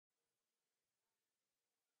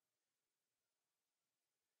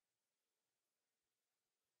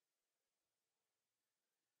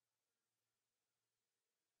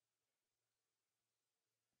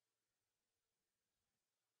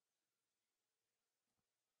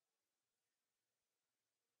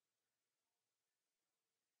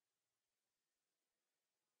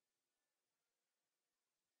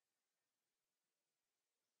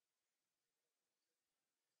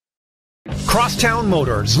Crosstown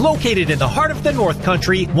Motors, located in the heart of the North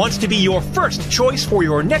Country, wants to be your first choice for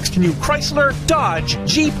your next new Chrysler, Dodge,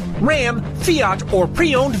 Jeep, Ram, Fiat, or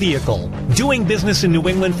pre-owned vehicle. Doing business in New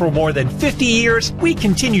England for more than 50 years, we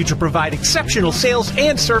continue to provide exceptional sales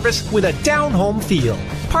and service with a down-home feel.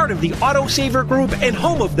 Part of the Auto Saver Group and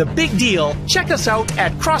home of the Big Deal, check us out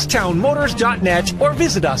at crosstownmotors.net or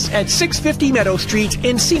visit us at 650 Meadow Street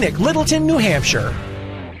in scenic Littleton, New Hampshire.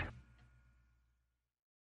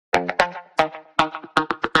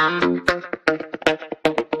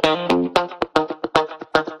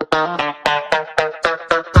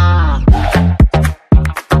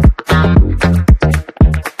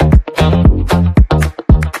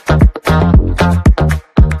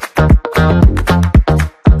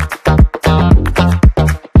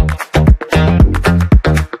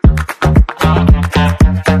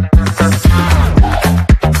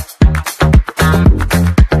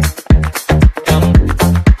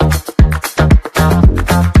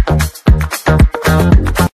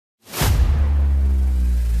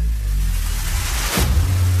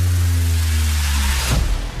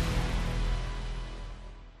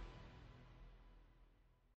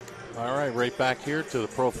 Back here to the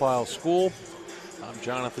Profile School. I'm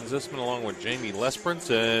Jonathan Zisman along with Jamie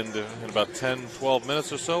Lesperance, and in about 10-12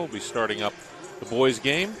 minutes or so we'll be starting up the boys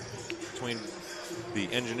game between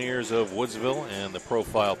the Engineers of Woodsville and the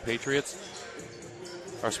Profile Patriots.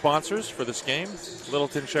 Our sponsors for this game,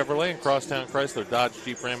 Littleton Chevrolet and Crosstown Chrysler, Dodge,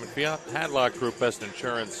 Jeep, Ram, and Fiat, Hadlock Group, Best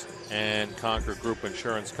Insurance, and Concord Group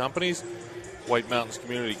Insurance Companies, White Mountains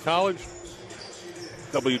Community College,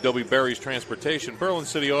 W.W. Berry's Transportation, Berlin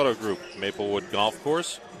City Auto Group, Maplewood Golf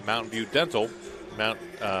Course, Mountain View Dental,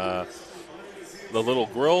 The Little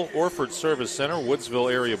Grill, Orford Service Center,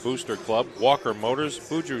 Woodsville Area Booster Club, Walker Motors,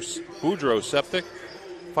 Boudreaux Septic,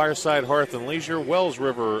 Fireside Hearth and Leisure, Wells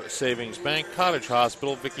River Savings Bank, Cottage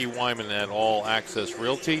Hospital, Vicki Wyman at All Access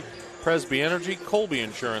Realty, Presby Energy, Colby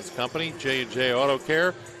Insurance Company, J&J Auto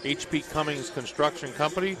Care, H.P. Cummings Construction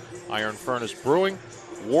Company, Iron Furnace Brewing,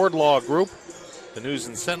 Wardlaw Group, the News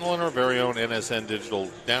and Sentinel, and our very own NSN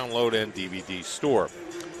Digital download and DVD store.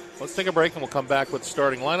 Let's take a break and we'll come back with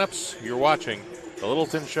starting lineups. You're watching the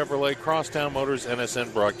Littleton Chevrolet Crosstown Motors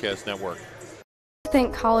NSN Broadcast Network. I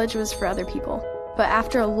think college was for other people, but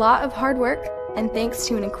after a lot of hard work and thanks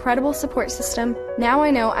to an incredible support system, now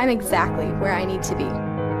I know I'm exactly where I need to be.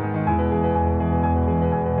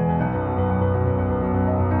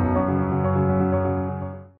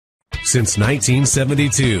 Since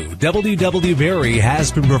 1972, W.W. Berry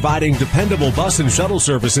has been providing dependable bus and shuttle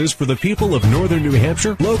services for the people of northern New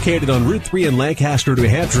Hampshire. Located on Route 3 in Lancaster, New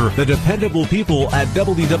Hampshire, the dependable people at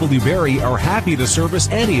W.W. Berry are happy to service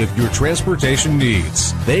any of your transportation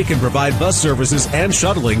needs. They can provide bus services and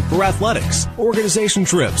shuttling for athletics, organization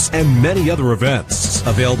trips, and many other events.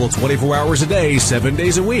 Available 24 hours a day, 7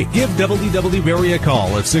 days a week. Give W.W. Berry a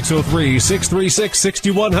call at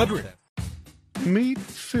 603-636-6100. Meet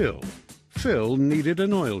Phil. Phil needed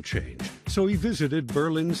an oil change, so he visited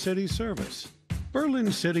Berlin City Service.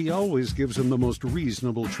 Berlin City always gives him the most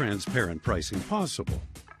reasonable, transparent pricing possible.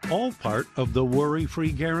 All part of the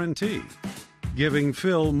worry-free guarantee, giving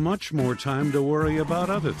Phil much more time to worry about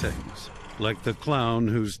other things, like the clown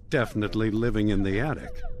who's definitely living in the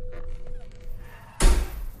attic.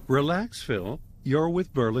 Relax, Phil. You're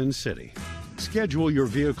with Berlin City. Schedule your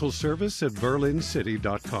vehicle service at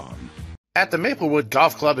berlincity.com. At the Maplewood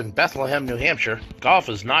Golf Club in Bethlehem, New Hampshire, golf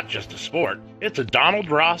is not just a sport. It's a Donald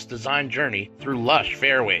Ross-designed journey through lush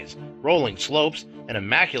fairways, rolling slopes, and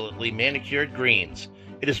immaculately manicured greens.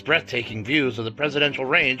 It is breathtaking views of the Presidential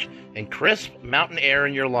Range and crisp mountain air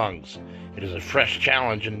in your lungs. It is a fresh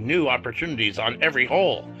challenge and new opportunities on every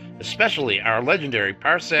hole, especially our legendary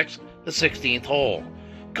par 6, the 16th hole.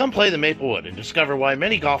 Come play the Maplewood and discover why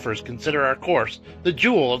many golfers consider our course the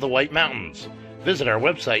jewel of the White Mountains. Visit our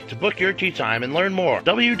website to book your tee time and learn more.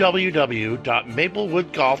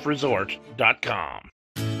 www.maplewoodgolfresort.com.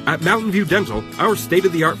 At Mountain View Dental, our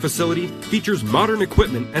state-of-the-art facility features modern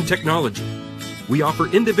equipment and technology. We offer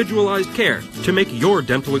individualized care to make your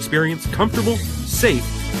dental experience comfortable,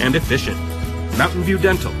 safe, and efficient. Mountain View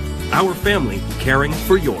Dental, our family caring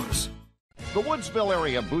for yours. The Woodsville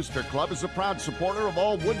Area Booster Club is a proud supporter of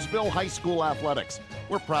all Woodsville High School athletics.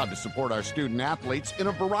 We're proud to support our student athletes in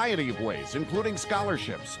a variety of ways, including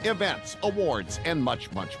scholarships, events, awards, and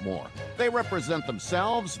much, much more. They represent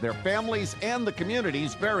themselves, their families, and the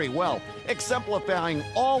communities very well, exemplifying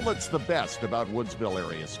all that's the best about Woodsville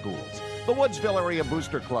area schools. The Woodsville Area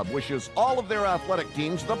Booster Club wishes all of their athletic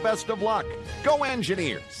teams the best of luck. Go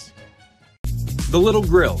Engineers! The Little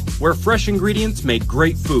Grill, where fresh ingredients make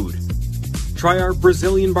great food. Try our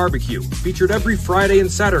Brazilian barbecue, featured every Friday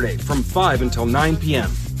and Saturday from 5 until 9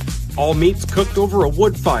 p.m. All meats cooked over a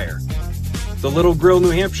wood fire. The Little Grill,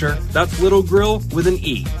 New Hampshire, that's Little Grill with an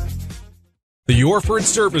E. The Orford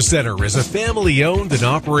Service Center is a family-owned and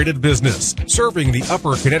operated business serving the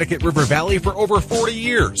upper Connecticut River Valley for over 40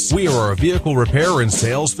 years. We are a vehicle repair and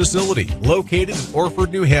sales facility located in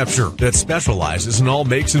Orford, New Hampshire that specializes in all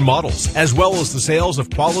makes and models, as well as the sales of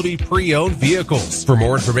quality pre-owned vehicles. For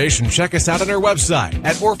more information, check us out on our website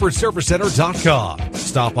at orfordservicecenter.com.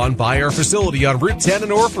 Stop on by our facility on Route 10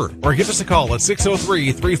 in Orford or give us a call at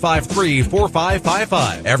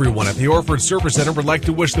 603-353-4555. Everyone at the Orford Service Center would like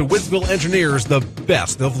to wish the Woodsville engineers the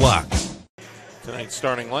best of luck. Tonight's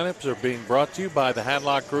starting lineups are being brought to you by the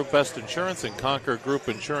Hadlock Group Best Insurance and Conquer Group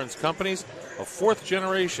Insurance Companies, a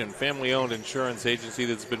fourth-generation family-owned insurance agency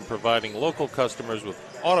that's been providing local customers with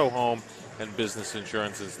auto, home, and business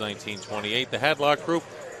insurance since 1928. The Hadlock Group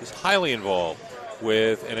is highly involved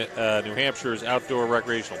with New Hampshire's outdoor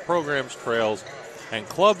recreational programs, trails, and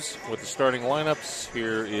clubs. With the starting lineups,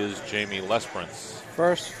 here is Jamie Lesprance.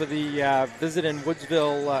 First for the visiting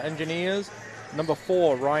Woodsville Engineers, number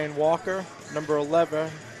 4, Ryan Walker. Number 11,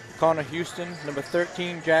 Connor Houston. Number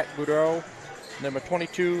 13, Jack Boudreau. Number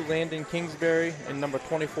 22, Landon Kingsbury. And number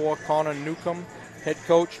 24, Connor Newcomb. Head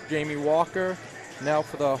coach, Jamie Walker. Now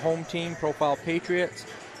for the home team, Profile Patriots.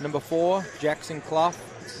 Number 4, Jackson Clough.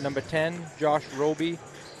 Number 10, Josh Roby.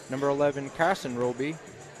 Number 11, Carson Roby.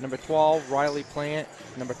 Number 12, Riley Plant.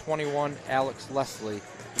 Number 21, Alex Leslie.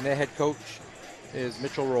 And their head coach is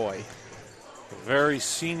Mitchell Roy. A very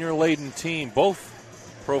senior-laden team. Both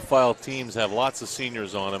Profile teams have lots of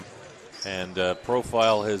seniors on them, and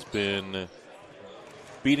Profile has been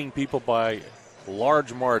beating people by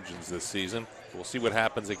large margins this season. We'll see what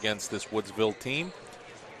happens against this Woodsville team.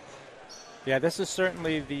 Yeah, this is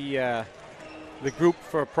certainly the group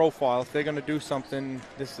for Profile. If they're going to do something,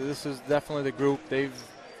 this is definitely the group. They've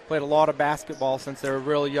played a lot of basketball since they were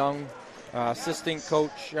really young. Assistant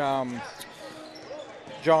coach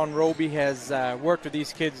John Roby has worked with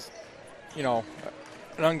these kids,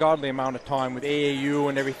 an ungodly amount of time with AAU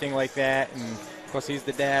and everything like that. And, of course, he's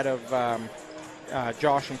the dad of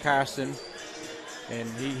Josh and Carson. And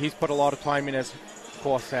he's put a lot of time in, as, of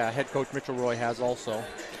course, head coach Mitchell Roy has also.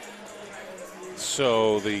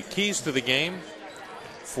 So the keys to the game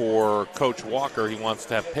for Coach Walker, he wants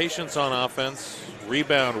to have patience on offense,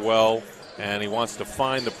 rebound well, and he wants to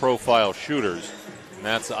find the profile shooters. And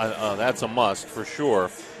that's a must for sure.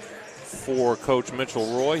 For Coach Mitchell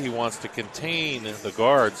Roy, he wants to contain the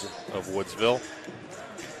guards of Woodsville.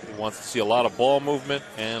 He wants to see a lot of ball movement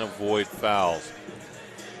and avoid fouls.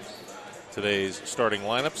 Today's starting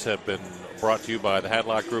lineups have been brought to you by the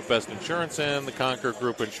Hadlock Group Best Insurance and the Conquer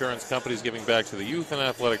Group Insurance Companies, giving back to the youth and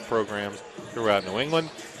athletic programs throughout New England.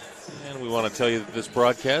 And we want to tell you that this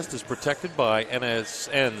broadcast is protected by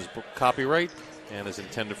NSN's copyright and is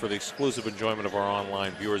intended for the exclusive enjoyment of our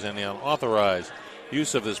online viewers. Any unauthorized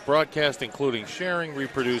use of this broadcast, including sharing,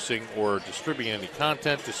 reproducing, or distributing any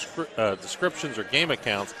content, descriptions, or game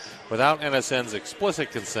accounts without NSN's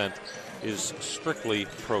explicit consent is strictly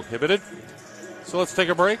prohibited. So let's take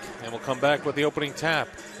a break, and we'll come back with the opening tap.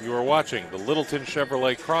 You are watching the Littleton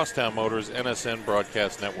Chevrolet Crosstown Motors NSN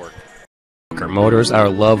Broadcast Network. Walker Motors, our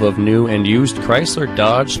love of new and used Chrysler,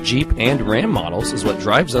 Dodge, Jeep, and Ram models is what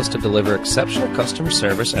drives us to deliver exceptional customer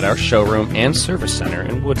service at our showroom and service center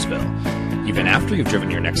in Woodsville. Even after you've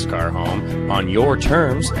driven your next car home, on your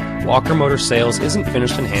terms, Walker Motor Sales isn't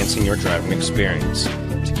finished enhancing your driving experience.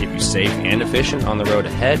 To keep you safe and efficient on the road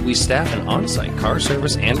ahead, we staff an on-site car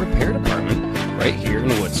service and repair department right here in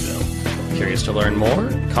Woodsville. Curious to learn more?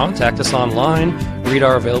 Contact us online, read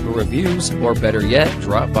our available reviews, or better yet,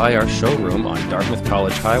 drop by our showroom on Dartmouth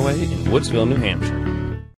College Highway in Woodsville, New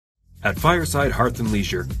Hampshire. At Fireside Hearth and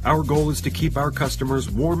Leisure, our goal is to keep our customers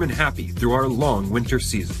warm and happy through our long winter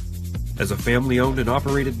season. As a family-owned and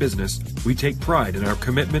operated business, we take pride in our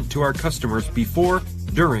commitment to our customers before,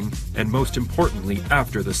 during, and most importantly,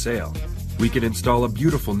 after the sale. We can install a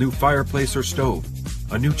beautiful new fireplace or stove,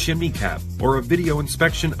 a new chimney cap, or a video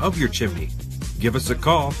inspection of your chimney. Give us a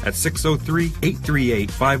call at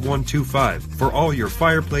 603-838-5125 for all your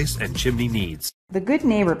fireplace and chimney needs. The Good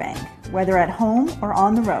Neighbor Bank, whether at home or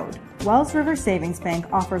on the road, Wells River Savings Bank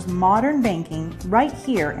offers modern banking right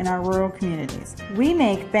here in our rural communities. We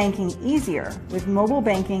make banking easier with mobile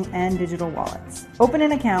banking and digital wallets. Open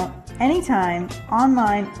an account anytime,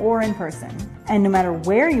 online or in person. And no matter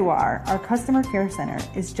where you are, our customer care center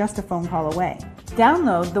is just a phone call away.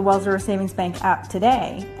 Download the Wells River Savings Bank app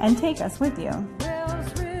today and take us with you.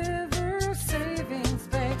 Wells River Savings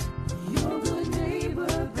Bank, your good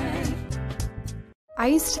neighbor bank. I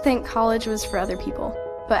used to think college was for other people,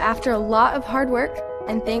 but after a lot of hard work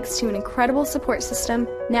and thanks to an incredible support system,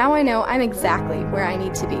 now I know I'm exactly where I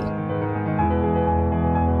need to be.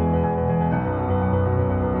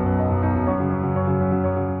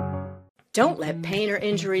 Don't let pain or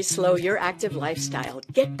injury slow your active lifestyle.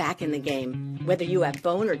 Get back in the game. Whether you have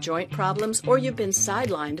bone or joint problems or you've been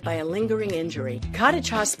sidelined by a lingering injury, Cottage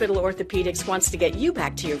Hospital Orthopedics wants to get you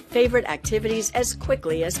back to your favorite activities as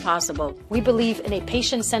quickly as possible. We believe in a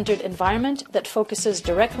patient-centered environment that focuses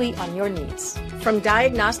directly on your needs. From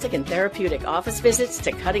diagnostic and therapeutic office visits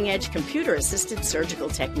to cutting-edge computer-assisted surgical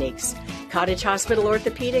techniques, Cottage Hospital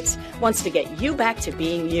Orthopedics wants to get you back to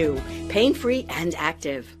being you, pain-free and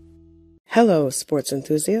active. Hello, sports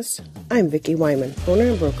enthusiasts. I'm Vicki Wyman, owner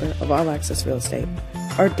and broker of All Access Real Estate.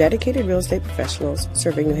 Our dedicated real estate professionals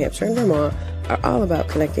serving New Hampshire and Vermont are all about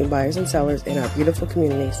connecting buyers and sellers in our beautiful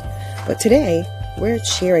communities. But today, we're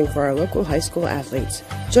cheering for our local high school athletes.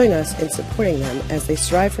 Join us in supporting them as they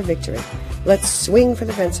strive for victory. Let's swing for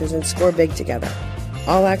the fences and score big together.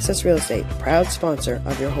 All Access Real Estate, proud sponsor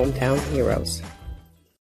of your hometown heroes.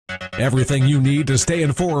 Everything you need to stay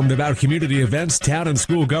informed about community events, town and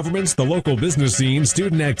school governments, the local business scene,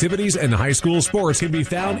 student activities, and high school sports can be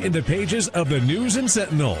found in the pages of the News and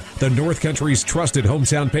Sentinel, the North Country's trusted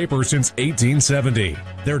hometown paper since 1870.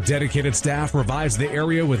 Their dedicated staff provides the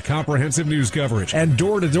area with comprehensive news coverage and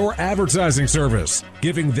door-to-door advertising service,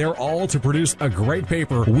 giving their all to produce a great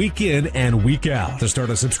paper week in and week out. To start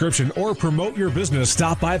a subscription or promote your business,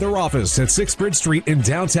 stop by their office at 6 Bridge Street in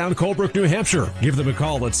downtown Colebrook, New Hampshire. Give them a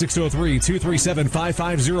call at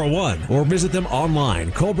 603-237-5501 or visit them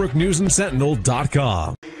online,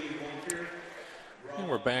 colebrooknewsandsentinel.com. And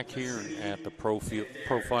we're back here at the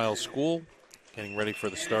Profile School, getting ready for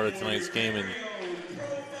the start of tonight's game. And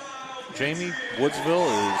Jamie, Woodsville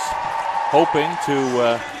is hoping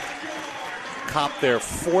to cop their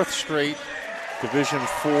fourth straight Division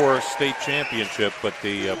IV state championship, but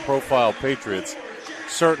the Profile Patriots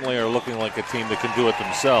certainly are looking like a team that can do it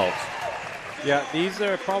themselves. Yeah, these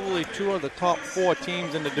are probably two of the top four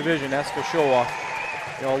teams in the division, that's for sure.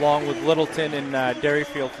 You know, along with Littleton and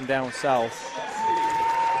Derryfield from down south.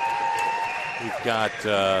 We've got,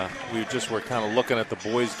 we're kind of looking at the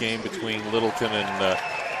boys' game between Littleton and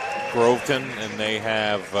Groveton, and they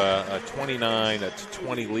have a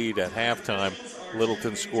 29-20 lead at halftime.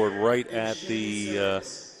 Littleton scored right at the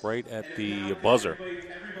buzzer.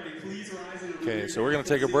 Okay, so we're going to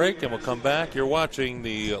take a break, and we'll come back. You're watching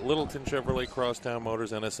the Littleton Chevrolet Crosstown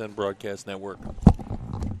Motors NSN Broadcast Network.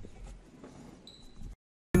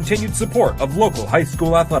 Continued support of local high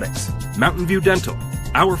school athletics. Mountain View Dental,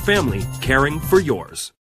 our family caring for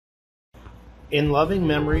yours. In loving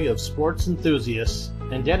memory of sports enthusiasts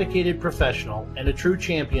and dedicated professional and a true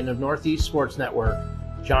champion of Northeast Sports Network,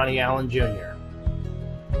 Johnny Allen Jr.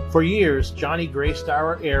 For years, Johnny graced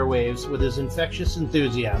our airwaves with his infectious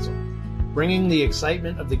enthusiasm, bringing the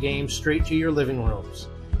excitement of the game straight to your living rooms.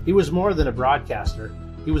 He was more than a broadcaster.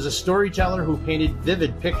 He was a storyteller who painted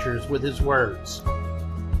vivid pictures with his words.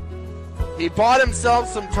 He bought himself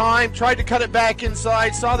some time, tried to cut it back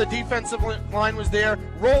inside, saw the defensive line was there,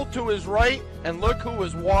 rolled to his right, and look who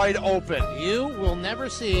was wide open. You will never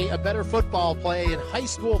see a better football play in high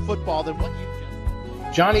school football than what you just...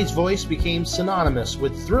 Johnny's voice became synonymous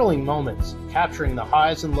with thrilling moments, capturing the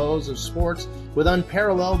highs and lows of sports with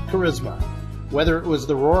unparalleled charisma. Whether it was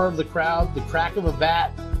the roar of the crowd, the crack of a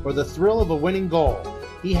bat, or the thrill of a winning goal,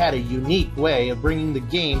 he had a unique way of bringing the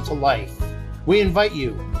game to life. We invite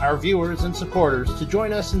you, our viewers and supporters, to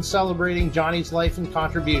join us in celebrating Johnny's life and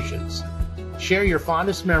contributions. Share your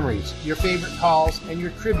fondest memories, your favorite calls, and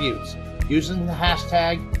your tributes using the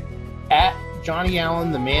hashtag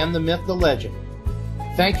 @JohnnyAllen, the man, the myth, the legend.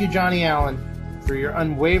 Thank you, Johnny Allen, for your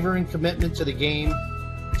unwavering commitment to the game,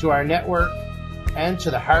 to our network, and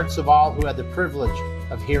to the hearts of all who had the privilege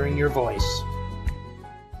of hearing your voice.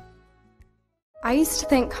 I used to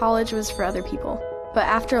think college was for other people, but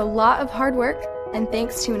after a lot of hard work and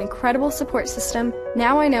thanks to an incredible support system,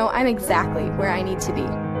 now I know I'm exactly where I need to be.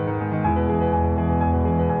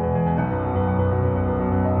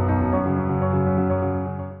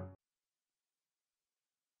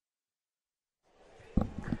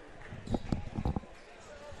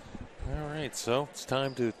 So it's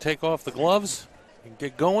time to take off the gloves and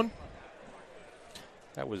get going.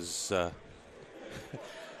 That was a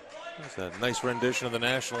nice rendition of the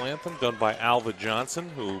national anthem done by Alva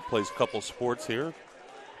Johnson, who plays a couple sports here.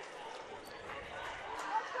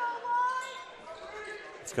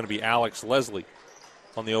 It's going to be Alex Leslie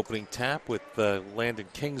on the opening tap with Landon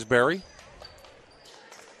Kingsbury.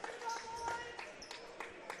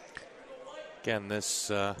 Again,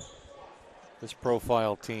 this This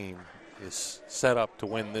profile team is set up to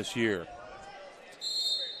win this year.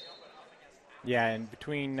 Yeah, and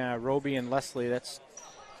between Roby and Leslie, that's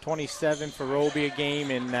 27 for Roby a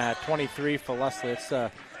game and 23 for Leslie. It's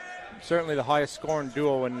certainly the highest scoring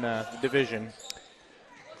duo in the division.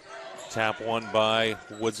 Tap won by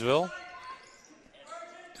Woodsville.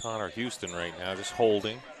 Connor Houston right now just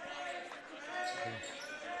holding.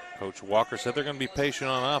 Coach Walker said they're going to be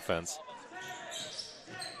patient on offense.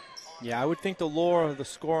 Yeah, I would think the lure of the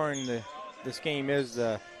scoring this game is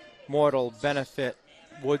the mortal benefit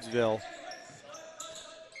Woodsville.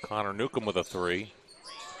 Connor Newcomb with a 3.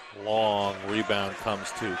 Long rebound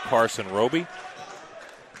comes to Carson Roby.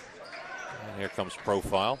 And here comes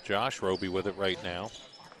profile. Josh Roby with it right now.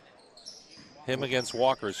 Him against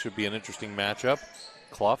Walker should be an interesting matchup.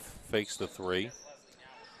 Clough fakes the 3.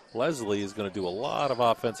 Leslie is going to do a lot of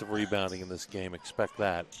offensive rebounding in this game. Expect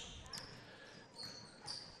that.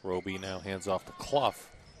 Roby now hands off to Clough.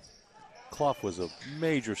 Clough was a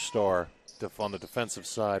major star on the defensive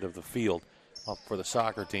side of the field for the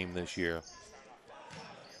soccer team this year.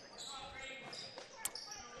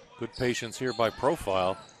 Good patience here by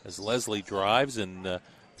profile as Leslie drives and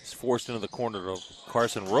is forced into the corner of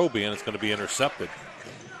Carson Roby, and it's going to be intercepted.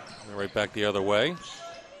 And right back the other way.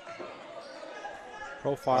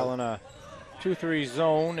 Profile in a 2-3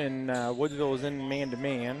 zone, and Woodsville is in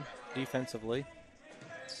man-to-man defensively.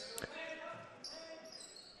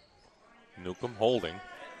 Newcomb holding.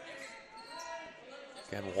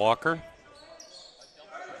 Again, Walker.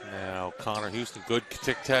 Now Connor Houston, good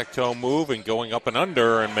tic-tac-toe move and going up and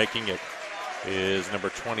under and making it is number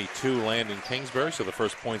 22, Landon Kingsbury. So the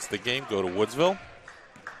first points of the game go to Woodsville.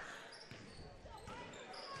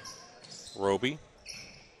 Roby.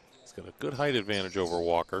 He's got a good height advantage over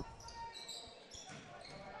Walker.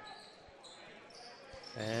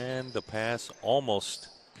 And the pass almost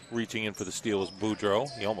reaching in for the steal was Boudreau.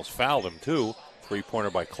 He almost fouled him too. 3-pointer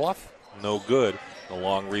by Clough. No good. The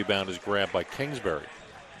long rebound is grabbed by Kingsbury.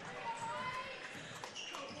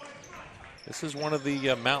 This is one of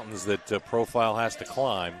the mountains that Profile has to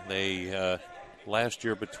climb. They last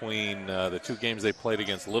year between the two games they played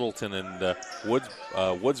against Littleton and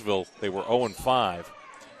Woodsville, they were 0-5.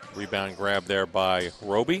 Rebound grab there by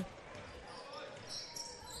Roby.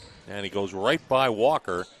 And he goes right by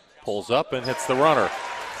Walker, pulls up and hits the runner.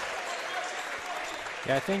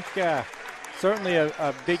 Yeah, I think certainly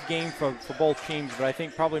a big game for both teams, but I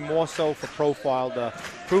think probably more so for Profile to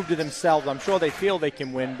prove to themselves. I'm sure they feel they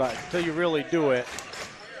can win, but until you really do it.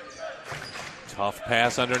 Tough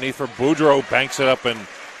pass underneath for Boudreau, banks it up, and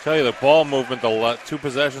tell you the ball movement, the 2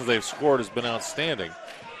 possessions they've scored has been outstanding.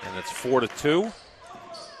 And it's 4-2.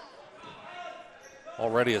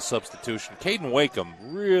 Already a substitution. Caden Wakeham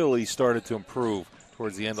really started to improve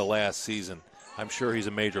towards the end of last season. I'm sure he's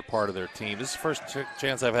a major part of their team. This is the first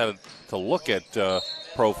chance I've had to look at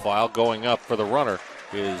Profile. Going up for the runner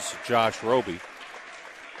is Josh Roby.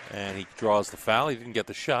 And he draws the foul. He didn't get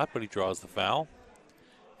the shot, but he draws the foul.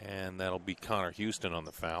 And that'll be Connor Houston on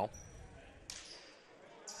the foul.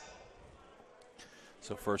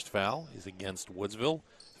 So first foul is against Woodsville.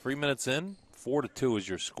 3 minutes in, 4-2 is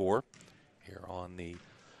your score here on the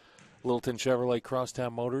Littleton Chevrolet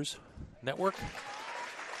Crosstown Motors Network.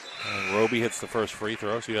 And Roby hits the first free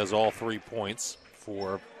throw, so he has all 3 points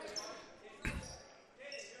for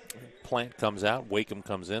Plant comes out. Wakeham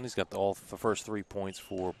comes in. He's got the first 3 points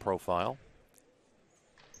for Profile.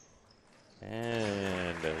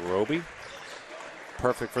 And Roby,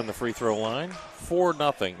 perfect from the free throw line.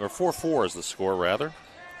 4-0, or 4-4 is the score, rather.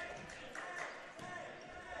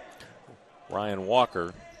 Ryan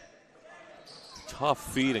Walker,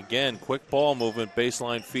 tough feed again. Quick ball movement,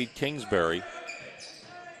 baseline feed Kingsbury.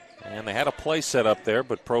 And they had a play set up there,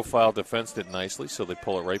 but Profile defensed it nicely, so they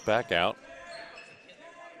pull it right back out.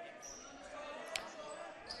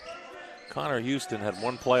 Connor Houston had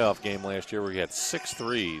one playoff game last year where he had 6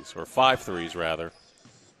 threes, or 5 threes rather.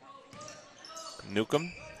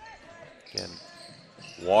 Newcomb. Again,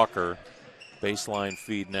 Walker. Baseline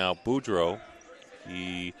feed now. Boudreau.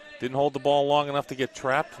 He didn't hold the ball long enough to get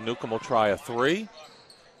trapped. Newcomb will try a 3.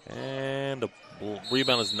 And the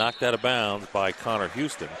rebound is knocked out of bounds by Connor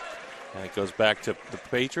Houston. And it goes back to the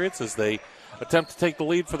Patriots as they attempt to take the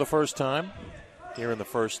lead for the first time here in the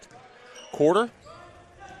first quarter.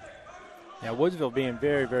 Yeah, Woodsville being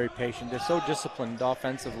very, very patient. They're so disciplined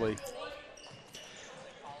offensively.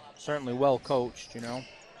 Certainly well coached, you know.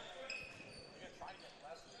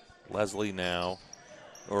 Leslie now,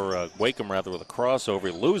 or Wakeham rather, with a crossover.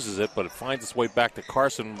 He loses it, but it finds its way back to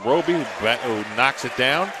Carson Roby, who knocks it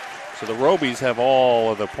down. So the Robies have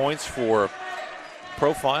all of the points for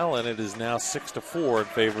Profile, and it is now 6-4 in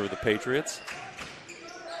favor of the Patriots.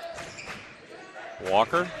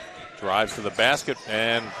 Walker drives to the basket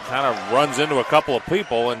and kind of runs into a couple of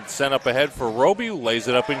people and sent up ahead for Roby, who lays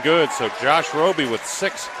it up and good. So Josh Roby with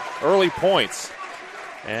 6 early points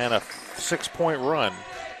and a 6-point run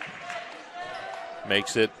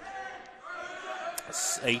makes it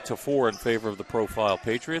 8-4 in favor of the Profile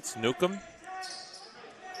Patriots. Newcomb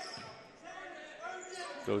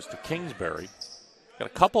goes to Kingsbury. Got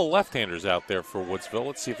a couple of left-handers out there for Woodsville.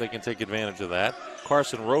 Let's see if they can take advantage of that.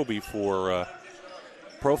 Carson Roby for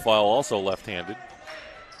Profile, also left-handed.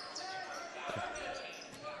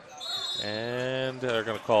 And they're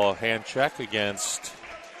going to call a hand check against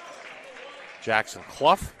Jackson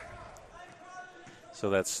Clough. So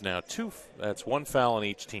that's now that's 1 foul on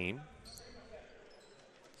each team.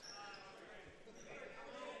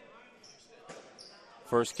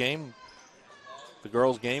 First game, the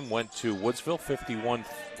girls' game, went to Woodsville,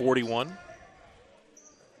 51-41.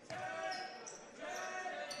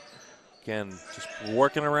 Again, just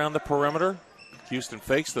working around the perimeter. Houston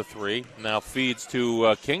fakes the 3, now feeds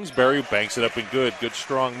to Kingsbury, banks it up and good. Good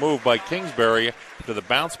strong move by Kingsbury to the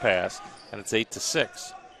bounce pass, and it's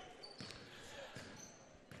 8-6.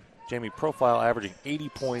 Jamie, Profile averaging 80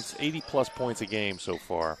 points, 80-plus points a game so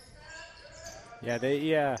far.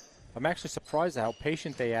 Yeah, I'm actually surprised at how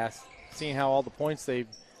patient they are, seeing how all the points they've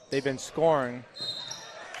been scoring.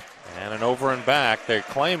 And an over and back. They're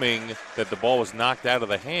claiming that the ball was knocked out of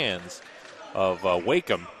the hands of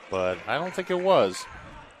Wakeham, but I don't think it was.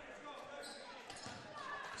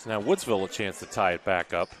 So now Woodsville a chance to tie it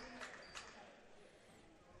back up.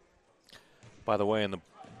 By the way, in the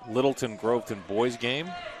Littleton-Groveton boys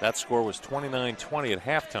game, that score was 29-20 at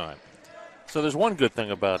halftime. So there's one good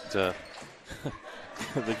thing about the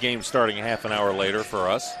game starting half an hour later for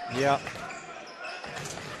us. Yeah.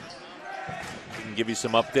 We can give you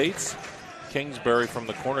some updates. Kingsbury from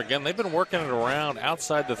the corner. Again, they've been working it around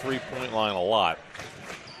outside the three-point line a lot.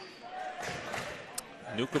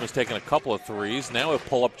 Newcomb has taken a couple of threes. Now a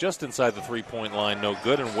pull-up just inside the three-point line. No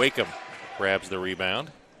good, and Wakeham grabs the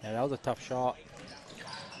rebound. Yeah, that was a tough shot.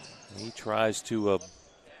 He tries to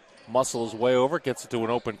muscle his way over, gets it to an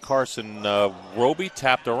open Carson Roby,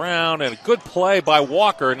 tapped around, and a good play by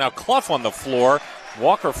Walker. Now Clough on the floor.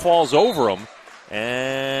 Walker falls over him,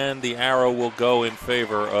 and the arrow will go in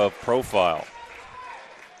favor of Profile.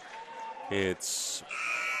 It's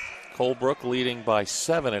Colebrook leading by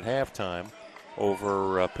 7 at halftime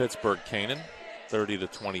over Pittsburgh Canaan,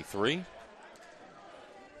 30-23.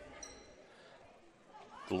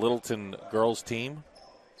 The Littleton girls team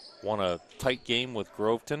won a tight game with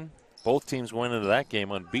Groveton. Both teams went into that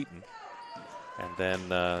game unbeaten. And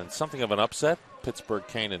then something of an upset, Pittsburgh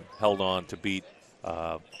Canaan held on to beat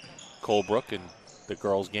Colebrook in the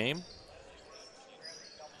girls' game.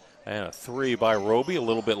 And a 3 by Roby, a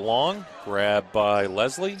little bit long, grabbed by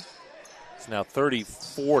Leslie. It's now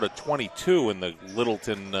 34-22 in the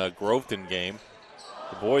Littleton-Groveton game,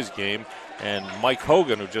 the boys' game. And Mike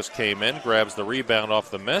Hogan, who just came in, grabs the rebound off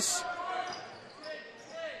the miss.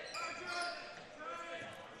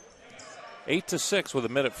 8-6 with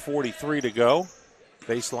 1:43 to go.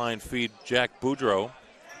 Baseline feed Jack Boudreau.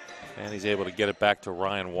 And he's able to get it back to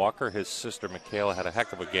Ryan Walker. His sister Michaela had a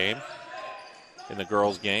heck of a game in the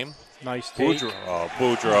girls' game. Nice take.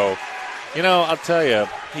 Boudreau. You know, I'll tell you,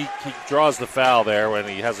 he draws the foul there when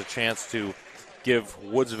he has a chance to give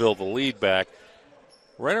Woodsville the lead back.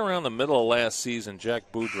 Right around the middle of last season,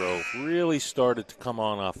 Jack Boudreau really started to come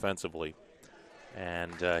on offensively.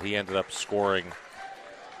 And he ended up scoring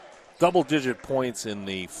double-digit points in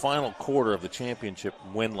the final quarter of the championship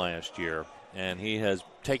win last year. And he has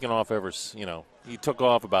taken off he took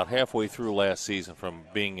off about halfway through last season from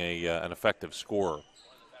being an effective scorer.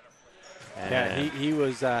 And yeah, he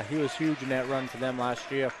was huge in that run for them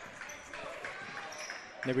last year.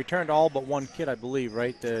 They returned all but one kid, I believe,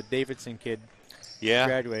 right? The Davidson kid. Yeah.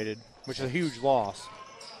 Graduated, which is a huge loss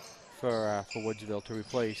for Woodsville to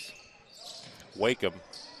replace. Wakeham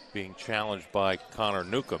being challenged by Connor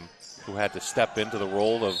Newcomb, who had to step into the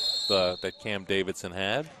role of that Cam Davidson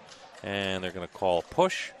had. And they're going to call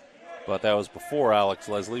push. But that was before Alex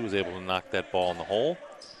Leslie was able to knock that ball in the hole.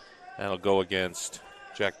 That'll go against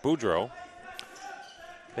Jack Boudreau.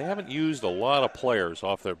 They haven't used a lot of players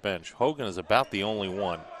off their bench. Hogan is about the only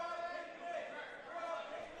one.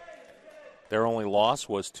 Their only loss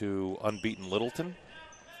was to unbeaten Littleton.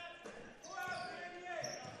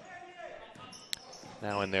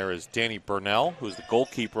 Now in there is Danny Burnell, who's the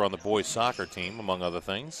goalkeeper on the boys soccer team, among other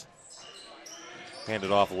things.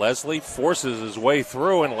 Handed off Leslie, forces his way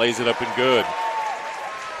through and lays it up and good.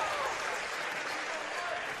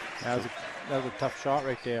 That was a tough shot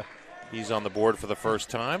right there. He's on the board for the first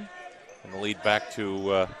time. And the lead back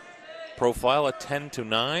to Profile at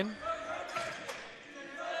 10-9.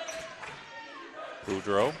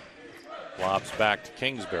 Boudreau lobs back to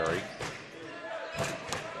Kingsbury.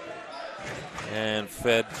 And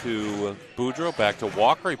fed to Boudreau, back to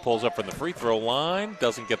Walker. He pulls up from the free throw line,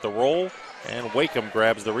 doesn't get the roll, and Wakeham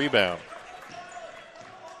grabs the rebound.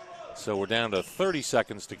 So we're down to 30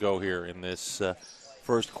 seconds to go here in this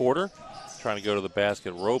first quarter. Trying to go to the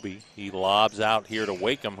basket, Roby. He lobs out here to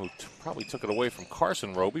Wakeham, who probably took it away from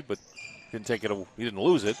Carson Roby, but didn't take it. He didn't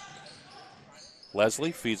lose it.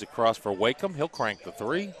 Leslie feeds across for Wakeham. He'll crank the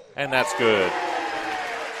three, and that's good.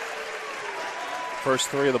 First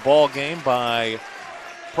three of the ball game by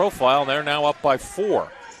Profile, and they're now up by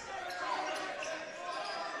 4.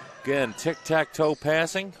 Again, tic-tac-toe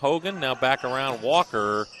passing. Hogan now back around.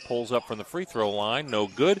 Walker pulls up from the free throw line. No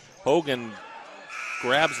good. Hogan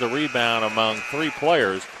grabs the rebound among 3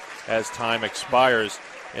 players as time expires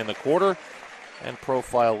in the quarter, and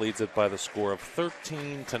Profile leads it by the score of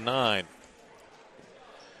 13-9.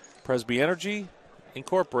 Presby Energy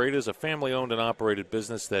Incorporated is a family-owned and operated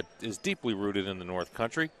business that is deeply rooted in the North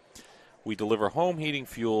Country. We deliver home heating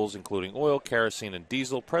fuels, including oil, kerosene, and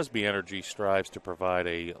diesel. Presby Energy strives to provide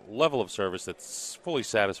a level of service that fully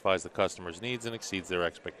satisfies the customer's needs and exceeds their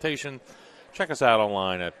expectation. Check us out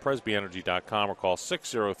online at presbyenergy.com or call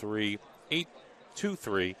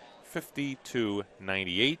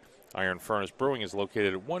 603-823-5298. Iron Furnace Brewing is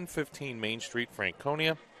located at 115 Main Street,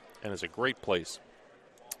 Franconia, and is a great place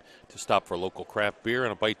to stop for local craft beer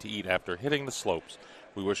and a bite to eat after hitting the slopes.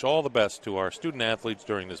 We wish all the best to our student athletes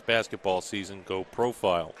during this basketball season. Go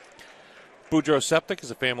Profile. Boudreau Septic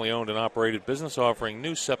is a family-owned and operated business offering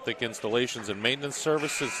new septic installations and maintenance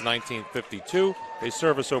service since 1952. They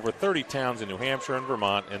service over 30 towns in New Hampshire and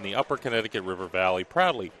Vermont and the upper Connecticut River Valley,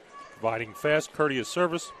 proudly providing fast, courteous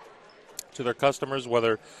service to their customers,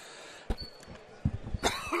 whether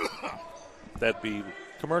that be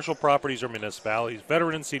commercial properties or municipalities.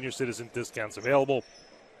 Veteran and senior citizen discounts available.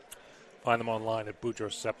 Find them online at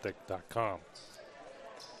boudreauseptic.com.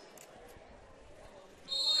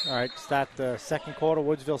 All right, start the second quarter.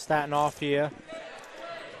 Woodsville starting off here.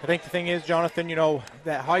 I think the thing is, Jonathan, you know,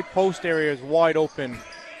 that high post area is wide open,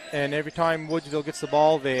 and every time Woodsville gets the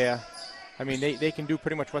ball there, I mean, they can do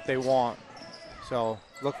pretty much what they want. So,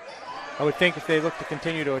 look, I would think if they look to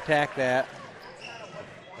continue to attack that.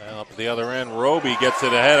 And up at the other end, Roby gets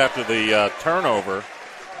it ahead after the turnover.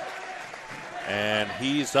 And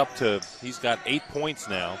he's got 8 points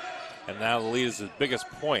now. And now the lead is his biggest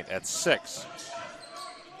point at 6.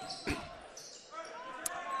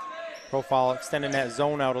 Profile extending that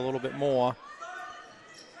zone out a little bit more.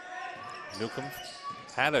 Newcomb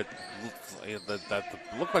had that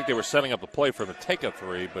looked like they were setting up the play for him to take a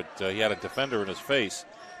three, but he had a defender in his face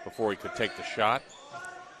before he could take the shot.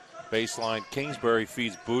 Baseline, Kingsbury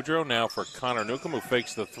feeds Boudreau now for Connor Newcomb, who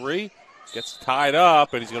fakes the three. Gets tied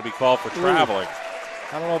up, and he's going to be called for traveling.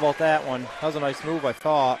 I don't know about that one. That was a nice move, I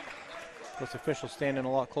thought. This official standing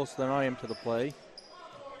a lot closer than I am to the play.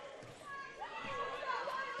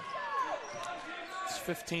 It's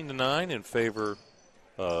 15-9 in favor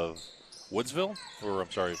of Woodsville, or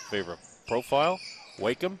I'm sorry, in favor of Profile.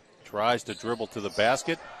 Wakeham tries to dribble to the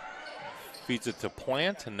basket. Feeds it to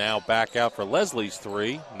Plant, and now back out for Leslie's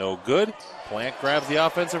three. No good. Plant grabs the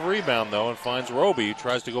offensive rebound, though, and finds Roby. He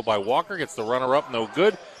tries to go by Walker, gets the runner-up, no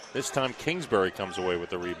good. This time Kingsbury comes away with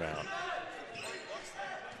the rebound.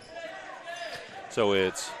 So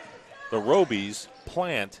it's the Robys,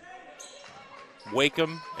 Plant,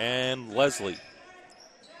 Wakeham, and Leslie.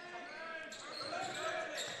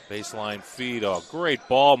 Baseline feed. Oh, great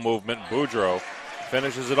ball movement. Boudreau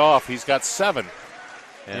finishes it off. He's got 7.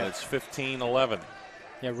 And it's 15-11.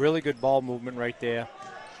 Yeah, really good ball movement right there.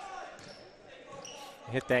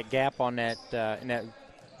 Hit that gap on that in that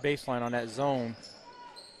baseline on that zone.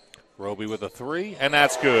 Roby with a three, and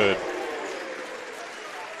that's good.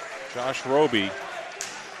 Josh Roby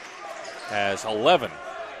has 11,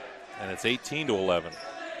 and it's 18-11.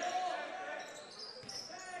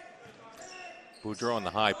 Boudreau on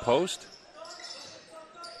the high post.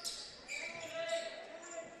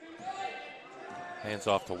 Hands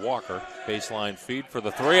off to Walker. Baseline feed for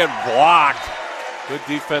the three and blocked. Good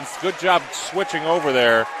defense. Good job switching over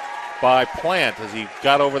there by Plant as he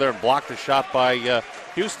got over there and blocked the shot by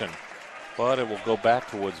Houston. But it will go back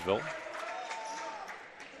to Woodsville.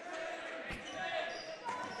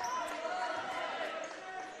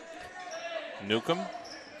 Newcomb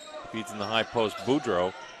feeds in the high post.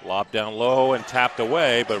 Boudreau lobbed down low and tapped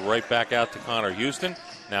away, but right back out to Connor Houston.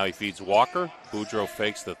 Now he feeds Walker. Boudreau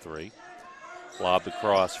fakes the three. Lobbed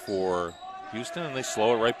across for Houston, and they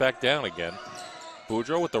slow it right back down again.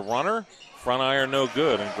 Boudreau with the runner. Front iron no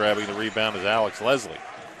good, and grabbing the rebound is Alex Leslie.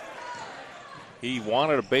 He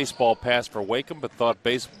wanted a baseball pass for Wakeham, but thought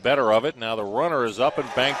better of it. Now the runner is up and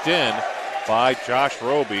banked in by Josh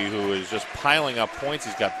Roby, who is just piling up points.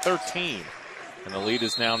 He's got 13, and the lead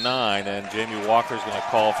is now 9, and Jamie Walker is going to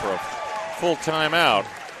call for a full timeout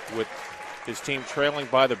with his team trailing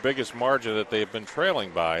by the biggest margin that they've been trailing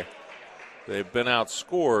by. They've been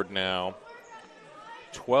outscored now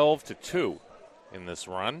 12-2 in this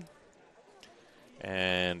run.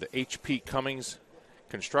 And H.P. Cummings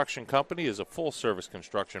Construction Company is a full-service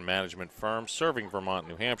construction management firm serving Vermont,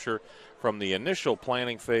 New Hampshire. From the initial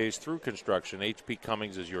planning phase through construction, H.P.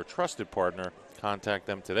 Cummings is your trusted partner. Contact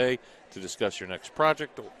them today to discuss your next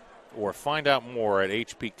project or find out more at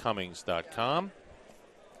hpcummings.com.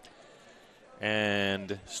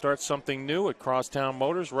 And start something new at Crosstown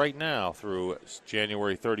Motors right now through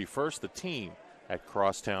January 31st. The team at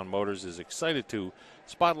Crosstown Motors is excited to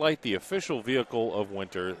spotlight the official vehicle of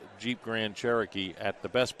winter, Jeep Grand Cherokee, at the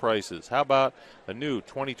best prices. How about a new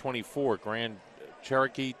 2024 Grand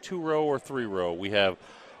Cherokee 2-row or 3-row? We have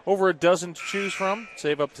over a dozen to choose from.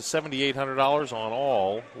 Save up to $7,800 on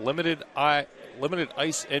all limited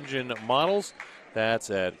ICE engine models. That's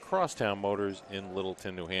at Crosstown Motors in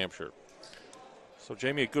Littleton, New Hampshire. So,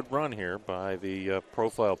 Jamie, a good run here by the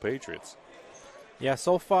Profile Patriots. Yeah,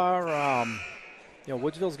 so far,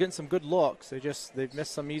 Woodsville's getting some good looks. They've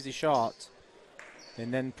missed some easy shots.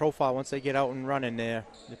 And then Profile, once they get out and running, they're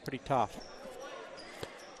pretty tough.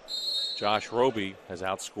 Josh Roby has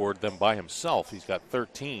outscored them by himself. He's got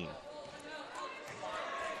 13.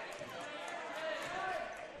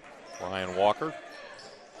 Ryan Walker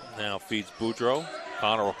now feeds Boudreau.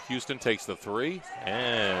 Connor Houston takes the 3,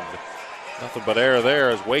 and nothing but air there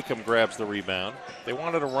as Wakeham grabs the rebound. They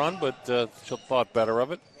wanted a run, but thought better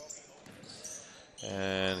of it.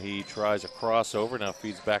 And he tries a crossover, now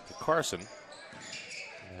feeds back to Carson.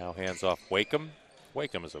 Now hands off Wakeham.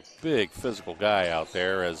 Wakeham is a big physical guy out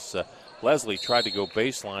there as Leslie tried to go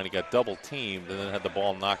baseline. He got double teamed and then had the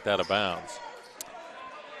ball knocked out of bounds.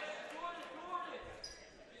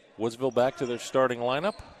 Woodsville back to their starting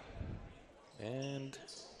lineup. And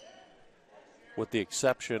with the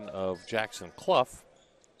exception of Jackson Clough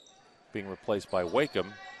being replaced by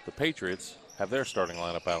Wakeham, the Patriots have their starting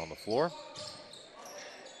lineup out on the floor.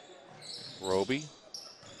 Roby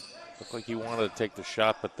looked like he wanted to take the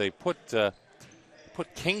shot, but they put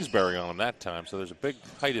Kingsbury on him that time, so there's a big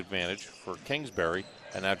height advantage for Kingsbury.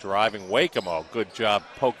 And now driving Wakeham. Oh, good job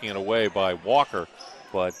poking it away by Walker,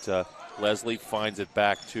 but Leslie finds it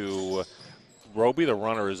back to Roby. The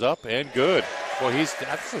runner is up and good. Well,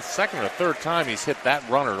 that's the second or third time he's hit that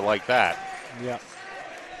runner like that. Yeah.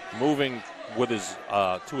 Moving with his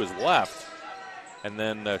to his left, and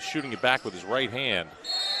then shooting it back with his right hand.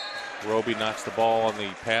 Roby knocks the ball on the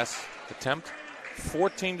pass attempt.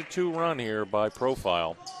 14-2 run here by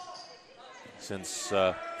Profile since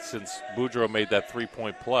Boudreau made that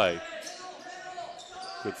three-point play.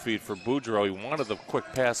 Good feed for Boudreau. He wanted the quick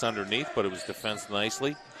pass underneath, but it was defensed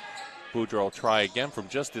nicely. Boudreau will try again from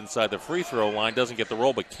just inside the free throw line. Doesn't get the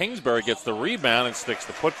roll, but Kingsbury gets the rebound and sticks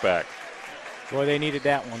the putback. Boy, they needed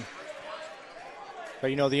that one. But,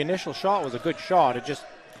 the initial shot was a good shot. It just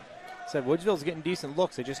said Woodsville's getting decent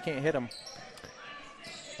looks. They just can't hit them.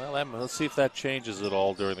 Well, let's see if that changes at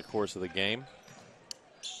all during the course of the game.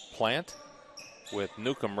 Plant with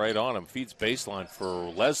Newcomb right on him. Feeds baseline for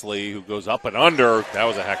Leslie, who goes up and under. That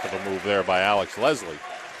was a heck of a move there by Alex Leslie.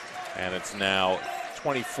 And it's now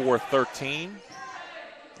 24-13.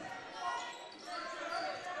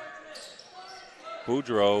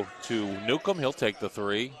 Boudreau to Newcomb. He'll take the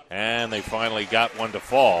 3. And they finally got one to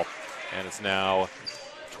fall. And it's now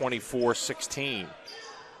 24-16.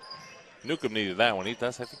 Newcomb needed that one. I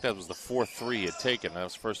think that was the 4th 3 he had taken. That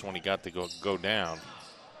was the first one he got to go down.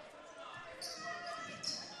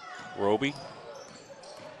 Roby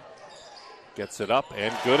gets it up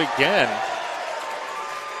and good again.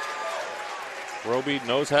 Roby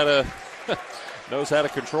knows how to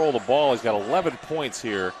control the ball. He's got 11 points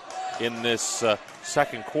here in this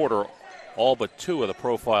second quarter, all but 2 of the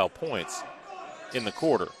Profile points in the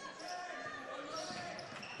quarter.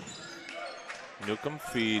 Newcomb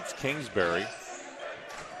feeds Kingsbury.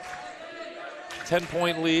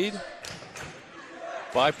 10-point lead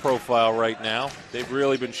by Profile right now. They've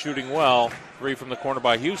really been shooting well. 3 from the corner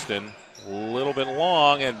by Houston. A little bit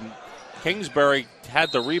long, and Kingsbury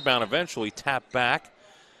had the rebound eventually, tapped back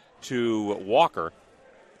to Walker.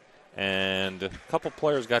 And a couple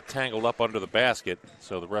players got tangled up under the basket,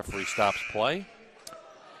 so the referee stops play.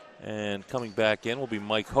 And coming back in will be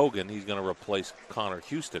Mike Hogan. He's going to replace Connor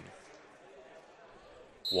Houston.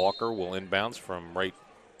 Walker will inbounds from right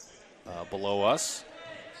below us.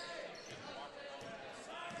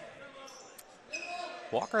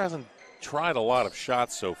 Walker hasn't tried a lot of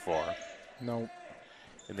shots so far. No.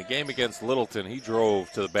 In the game against Littleton, he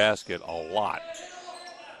drove to the basket a lot.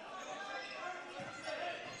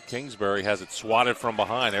 Kingsbury has it swatted from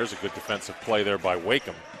behind. There's a good defensive play there by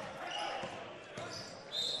Wakeham.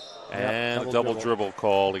 And double dribble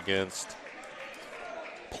called against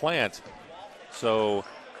Plant. So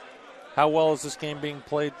how well is this game being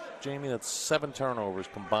played, Jamie? That's 7 turnovers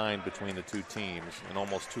combined between the two teams in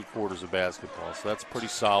almost 2 quarters of basketball. So that's pretty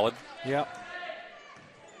solid. Yep.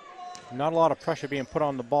 Not a lot of pressure being put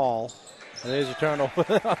on the ball. There's a turnover.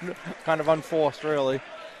 Kind of unforced, really.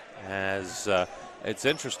 As it's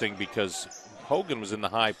interesting because Hogan was in the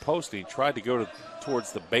high post and he tried to go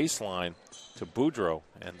towards the baseline to Boudreaux,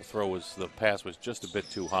 and the pass was just a bit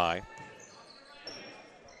too high.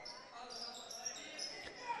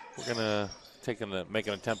 We're going to make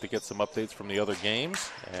an attempt to get some updates from the other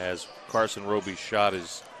games as Carson Roby's shot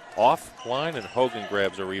is offline and Hogan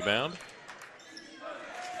grabs a rebound.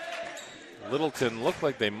 Littleton looked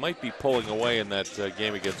like they might be pulling away in that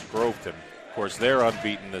game against Groveton. Of course, they're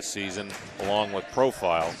unbeaten this season along with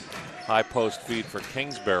Profile. High post feed for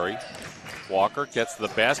Kingsbury. Walker gets to the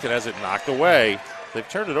basket, has it knocked away. They've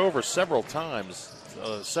turned it over several times,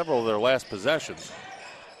 several of their last possessions.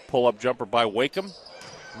 Pull-up jumper by Wakeham.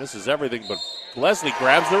 Misses everything, but Leslie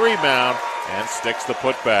grabs the rebound and sticks the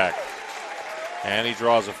putback. And he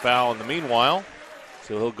draws a foul in the meanwhile,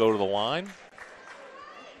 so he'll go to the line.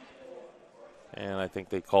 And I think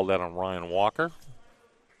they called that on Ryan Walker.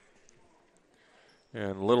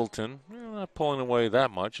 And Littleton, not pulling away that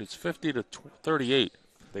much. It's 50-38.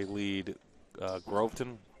 They lead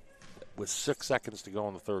Groveton with 6 seconds to go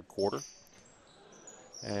in the third quarter.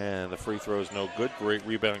 And the free throw is no good. Great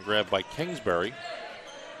rebound and grab by Kingsbury.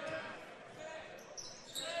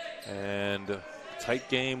 And tight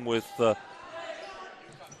game with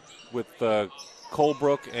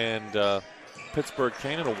Colebrook and Pittsburgh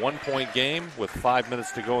Canaan, a 1-point game with 5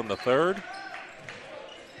 minutes to go in the third.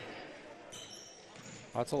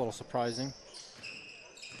 That's a little surprising.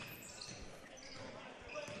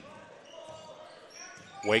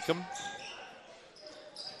 Wakeham.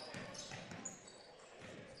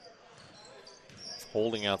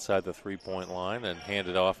 Holding outside the 3-point line and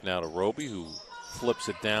handed off now to Roby, who flips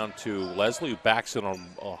it down to Leslie, who backs it on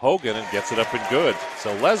Hogan and gets it up and good.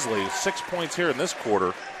 So Leslie, 6 points here in this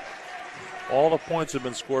quarter. All the points have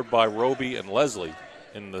been scored by Roby and Leslie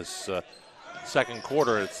in this second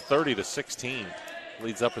quarter. It's 30-16.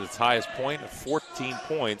 Leads up at its highest point of 14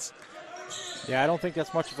 points. Yeah, I don't think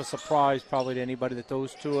that's much of a surprise probably to anybody that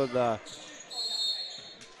those two are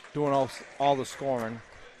doing all the scoring.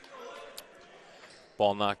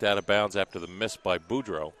 Ball knocked out of bounds after the miss by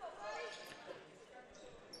Boudreaux.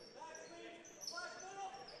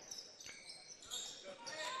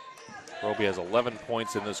 Roby has 11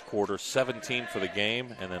 points in this quarter, 17 for the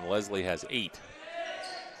game, and then Leslie has 8.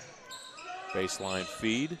 Baseline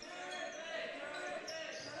feed.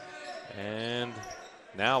 And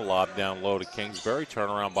now lob down low to Kingsbury.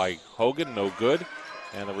 Turnaround by Hogan, no good.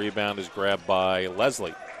 And the rebound is grabbed by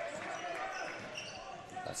Leslie.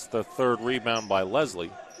 That's the third rebound by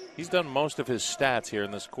Leslie. He's done most of his stats here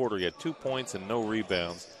in this quarter. He had 2 points and no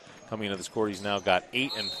rebounds. Coming into this quarter, he's now got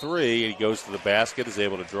 8 and 3. He goes to the basket, is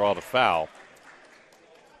able to draw the foul.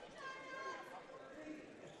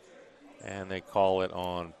 And they call it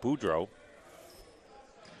on Boudreaux.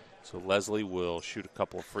 So Leslie will shoot a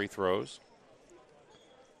couple of free throws.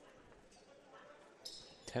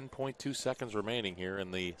 10.2 seconds remaining here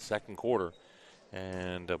in the second quarter.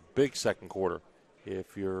 And a big second quarter.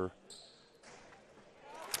 If you're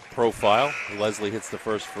Profile, Leslie hits the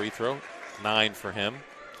first free throw. 9 for him.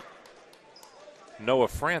 Noah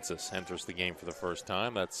Francis enters the game for the first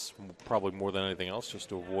time. That's probably more than anything else just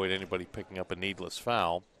to avoid anybody picking up a needless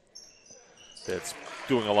foul. That's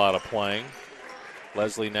doing a lot of playing.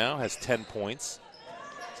 Leslie now has 10 points.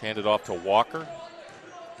 It's handed off to Walker.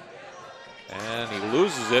 And he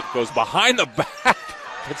loses it, goes behind the back.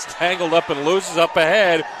 Gets tangled up and loses up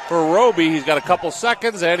ahead for Roby. He's got a couple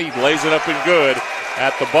seconds, and he lays it up and good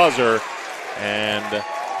at the buzzer. And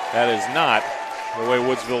that is not the way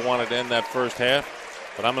Woodsville wanted to end that first half.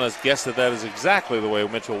 But I'm going to guess that that is exactly the way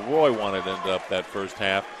Mitchell Roy wanted to end up that first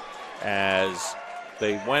half, as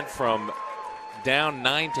they went from down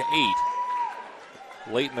 9-8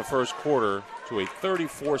 late in the first quarter to a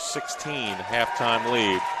 34-16 halftime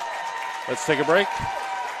lead. Let's take a break.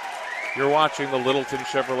 You're watching the Littleton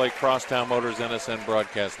Chevrolet Crosstown Motors NSN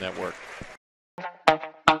Broadcast Network.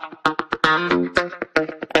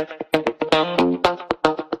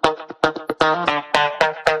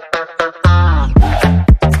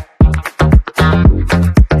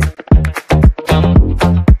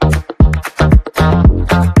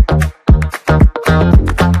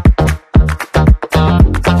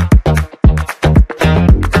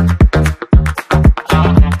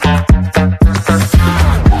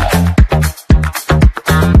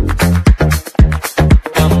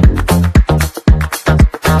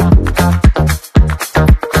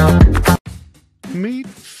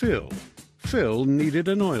 Phil needed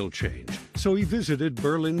an oil change, so he visited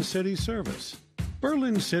Berlin City Service.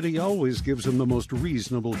 Berlin City always gives him the most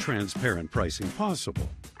reasonable, transparent pricing possible.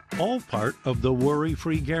 All part of the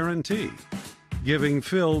worry-free guarantee, giving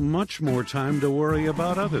Phil much more time to worry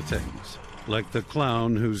about other things, like the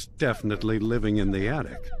clown who's definitely living in the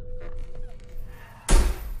attic.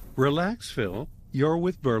 Relax, Phil. You're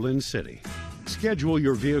with Berlin City. Schedule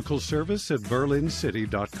your vehicle service at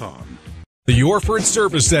berlincity.com. The Orford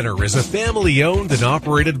Service Center is a family-owned and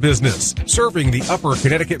operated business serving the upper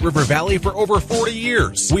Connecticut River Valley for over 40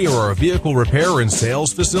 years. We are a vehicle repair and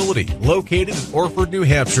sales facility located in Orford, New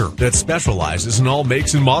Hampshire that specializes in all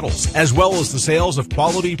makes and models, as well as the sales of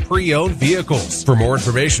quality pre-owned vehicles. For more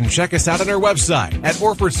information, check us out on our website at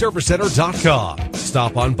orfordservicecenter.com.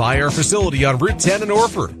 Stop on by our facility on Route 10 in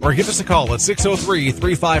Orford or give us a call at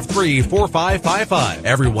 603-353-4555.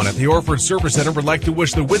 Everyone at the Orford Service Center would like to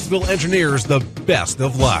wish the Woodsville engineers the best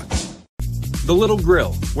of luck. The Little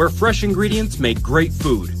Grill, where fresh ingredients make great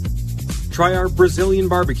food. Try our Brazilian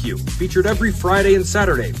barbecue, featured every Friday and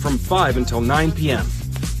Saturday from 5 until 9 p.m.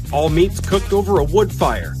 All meats cooked over a wood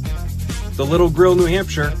fire. The Little Grill, New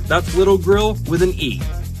Hampshire, that's Little Grill with an E.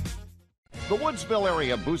 The Woodsville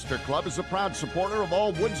Area Booster Club is a proud supporter of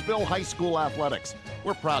all Woodsville High School athletics.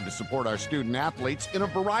 We're proud to support our student athletes in a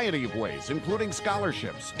variety of ways, including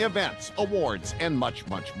scholarships, events, awards, and much,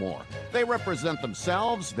 much more. They represent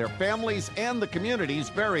themselves, their families, and the communities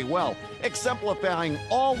very well, exemplifying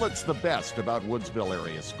all that's the best about Woodsville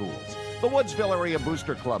area schools. The Woodsville Area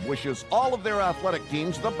Booster Club wishes all of their athletic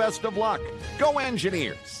teams the best of luck. Go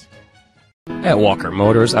Engineers! At Walker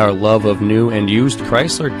Motors, our love of new and used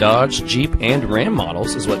Chrysler, Dodge, Jeep, and Ram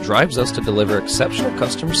models is what drives us to deliver exceptional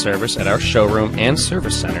customer service at our showroom and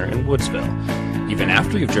service center in Woodsville. Even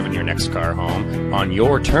after you've driven your next car home, on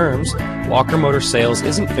your terms, Walker Motors sales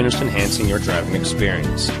isn't finished enhancing your driving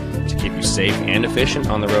experience. To keep you safe and efficient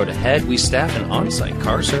on the road ahead, we staff an on-site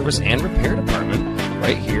car service and repair department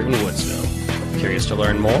right here in Woodsville. Curious to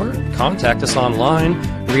learn more? Contact us online,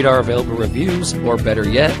 read our available reviews, or better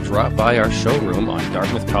yet, drop by our showroom on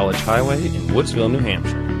Dartmouth College Highway in Woodsville, New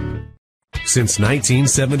Hampshire. Since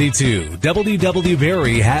 1972, W.W.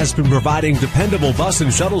 Berry has been providing dependable bus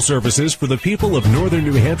and shuttle services for the people of northern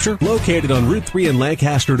New Hampshire. Located on Route 3 in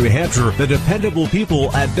Lancaster, New Hampshire, the dependable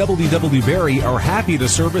people at W.W. Berry are happy to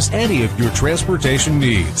service any of your transportation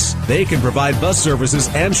needs. They can provide bus services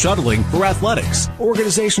and shuttling for athletics,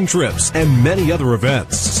 organization trips, and many other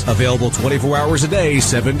events. Available 24 hours a day,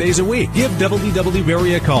 7 days a week. Give W.W.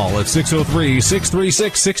 Berry a call at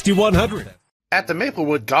 603-636-6100. At the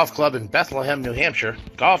Maplewood Golf Club in Bethlehem, New Hampshire,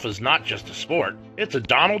 golf is not just a sport. It's a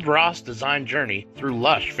Donald Ross designed journey through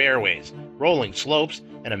lush fairways, rolling slopes,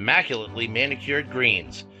 and immaculately manicured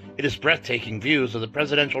greens. It is breathtaking views of the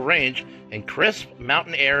presidential range and crisp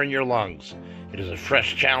mountain air in your lungs. It is a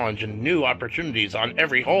fresh challenge and new opportunities on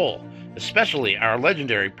every hole, especially our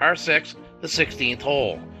legendary par 6, the 16th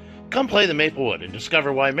hole. Come play the Maplewood and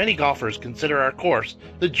discover why many golfers consider our course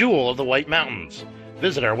the jewel of the White Mountains.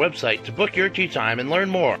 Visit our website to book your tee time and learn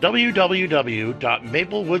more.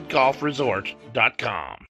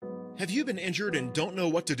 www.maplewoodgolfresort.com. Have you been injured and don't know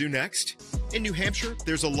what to do next? In New Hampshire,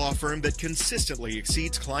 there's a law firm that consistently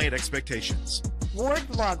exceeds client expectations. Ward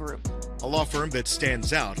Law Group. A law firm that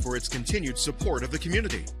stands out for its continued support of the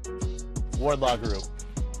community. Ward Law Group.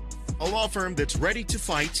 A law firm that's ready to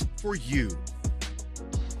fight for you.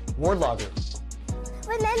 Ward Law Group.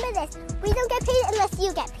 Remember this, we don't get paid unless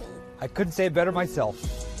you get paid. I couldn't say it better myself.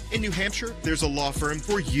 In New Hampshire, there's a law firm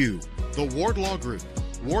for you. The Ward Law Group.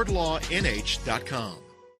 WardLawNH.com.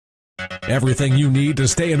 Everything you need to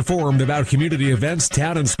stay informed about community events,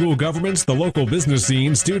 town and school governments, the local business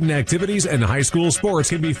scene, student activities, and high school sports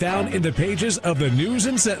can be found in the pages of the News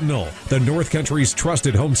and Sentinel, the North Country's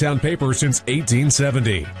trusted hometown paper since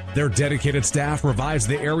 1870. Their dedicated staff provides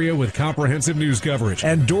the area with comprehensive news coverage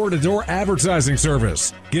and door-to-door advertising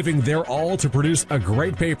service, giving their all to produce a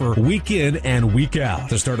great paper week in and week out.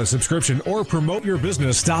 To start a subscription or promote your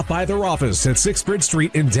business, stop by their office at 6th Bridge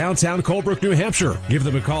Street in downtown Colebrook, New Hampshire. Give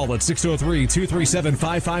them a call at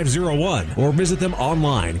 603-237-5501 or visit them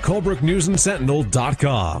online,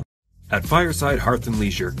 colebrooknewsandsentinel.com. At Fireside Hearth and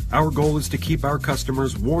Leisure, our goal is to keep our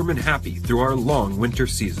customers warm and happy through our long winter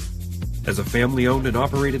season. As a family-owned and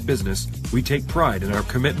operated business, we take pride in our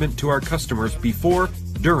commitment to our customers before,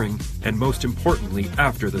 during, and most importantly,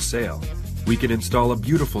 after the sale. We can install a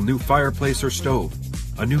beautiful new fireplace or stove,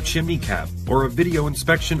 a new chimney cap, or a video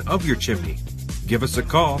inspection of your chimney. Give us a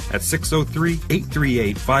call at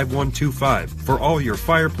 603-838-5125 for all your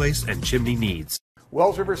fireplace and chimney needs.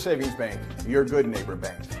 Wells River Savings Bank, your good neighbor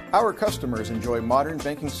bank. Our customers enjoy modern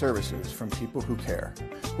banking services from people who care.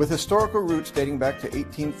 With historical roots dating back to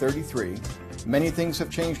 1833, many things have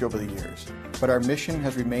changed over the years, but our mission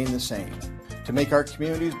has remained the same: to make our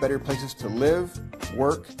communities better places to live,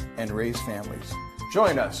 work, and raise families.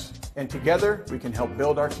 Join us, and together we can help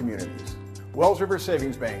build our communities. Wells River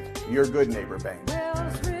Savings Bank, your good neighbor bank.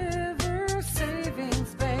 Wells River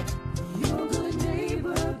Savings Bank, your good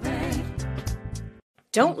neighbor bank.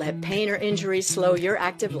 Don't let pain or injuries slow your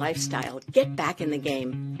active lifestyle. Get back in the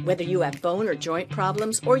game. Whether you have bone or joint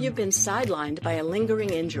problems or you've been sidelined by a lingering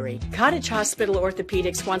injury, Cottage Hospital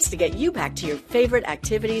Orthopedics wants to get you back to your favorite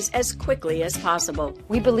activities as quickly as possible.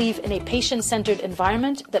 We believe in a patient-centered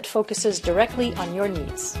environment that focuses directly on your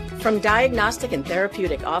needs. From diagnostic and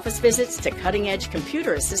therapeutic office visits to cutting-edge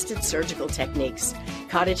computer-assisted surgical techniques,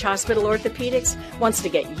 Cottage Hospital Orthopedics wants to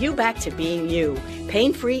get you back to being you,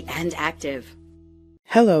 pain-free and active.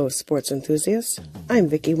 Hello, sports enthusiasts. I'm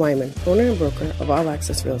Vicki Wyman, owner and broker of All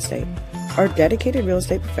Access Real Estate. Our dedicated real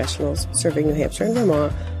estate professionals serving New Hampshire and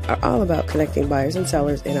Vermont are all about connecting buyers and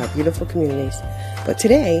sellers in our beautiful communities. But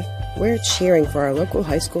today, we're cheering for our local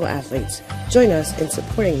high school athletes. Join us in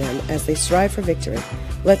supporting them as they strive for victory.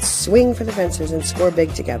 Let's swing for the fences and score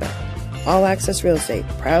big together. All Access Real Estate,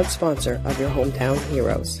 proud sponsor of your hometown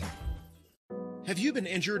heroes. Have you been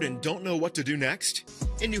injured and don't know what to do next?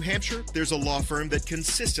 In New Hampshire, there's a law firm that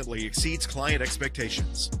consistently exceeds client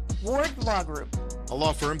expectations. Ward Law Group. A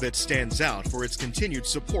law firm that stands out for its continued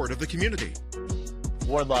support of the community.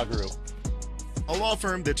 Ward Law Group. A law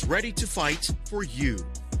firm that's ready to fight for you.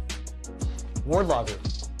 Ward Law Group.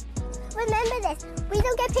 Remember this, we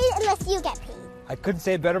don't get paid unless you get paid. I couldn't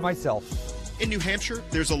say it better myself. In New Hampshire,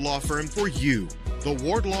 there's a law firm for you. The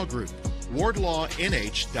Ward Law Group.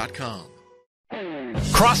 WardLawNH.com.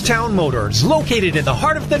 Crosstown Motors, located in the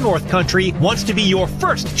heart of the North Country, wants to be your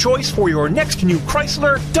first choice for your next new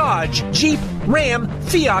Chrysler, Dodge, Jeep, Ram,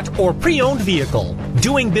 Fiat, or pre-owned vehicle.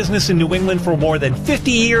 Doing business in New England for more than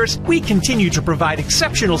 50 years, we continue to provide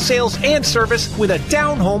exceptional sales and service with a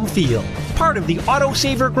down-home feel. Part of the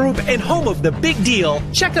Autosaver Group and home of the Big Deal,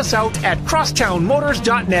 check us out at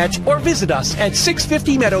crosstownmotors.net or visit us at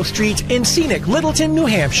 650 Meadow Street in scenic Littleton, New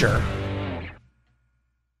Hampshire.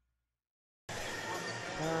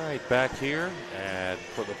 Back here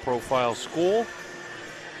for the Profile School.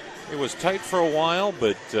 It was tight for a while,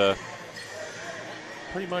 but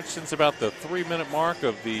pretty much since about the 3-minute mark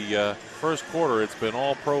of the first quarter, it's been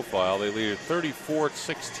all Profile. They lead at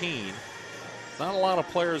 34-16. Not a lot of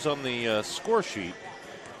players on the score sheet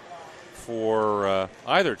for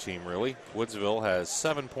either team, really. Woodsville has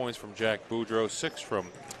 7 points from Jack Boudreau, 6 from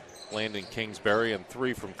Landon Kingsbury, and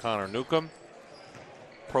 3 from Connor Newcomb.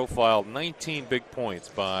 Profiled 19 big points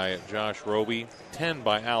by Josh Roby, 10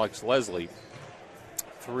 by Alex Leslie,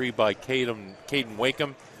 3 by Caden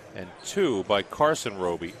Wakeham, and 2 by Carson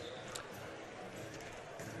Roby.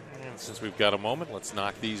 And since we've got a moment, let's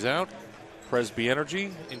knock these out. Presby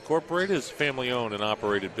Energy Incorporated is a family-owned and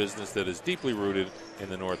operated business that is deeply rooted in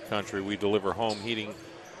the North Country. We deliver home heating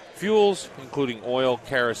fuels, including oil,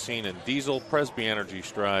 kerosene, and diesel. Presby Energy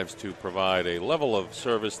strives to provide a level of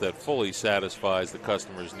service that fully satisfies the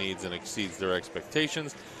customer's needs and exceeds their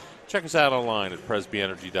expectations. Check us out online at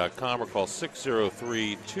presbyenergy.com or call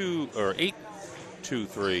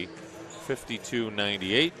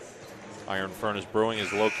 603-823-5298. Iron Furnace Brewing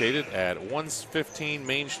is located at 115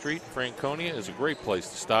 Main Street. Franconia is a great place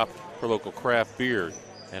to stop for local craft beer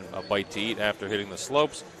and a bite to eat after hitting the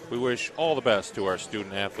slopes. We wish all the best to our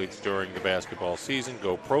student athletes during the basketball season.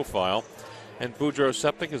 Go Profile. And Boudreau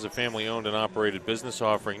Septic is a family-owned and operated business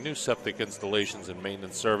offering new septic installations and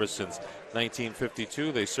maintenance service since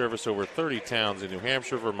 1952. They service over 30 towns in New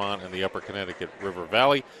Hampshire, Vermont, and the Upper Connecticut River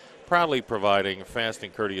Valley, proudly providing fast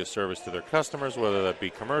and courteous service to their customers, whether that be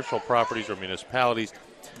commercial properties or municipalities.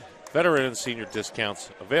 Veteran and senior discounts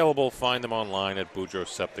available. Find them online at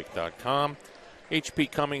boudreauseptic.com. H.P.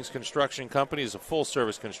 Cummings Construction Company is a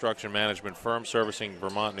full-service construction management firm servicing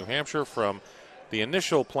Vermont, New Hampshire. From the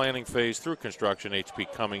initial planning phase through construction, H.P.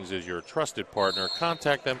 Cummings is your trusted partner.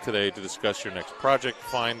 Contact them today to discuss your next project.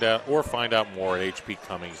 Find out more at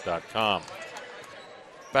hpcummings.com.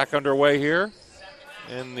 Back underway here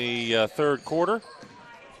in the third quarter.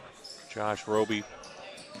 Josh Roby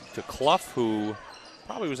to Clough, who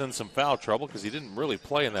probably was in some foul trouble because he didn't really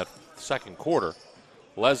play in that second quarter.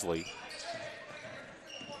 Leslie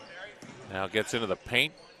now gets into the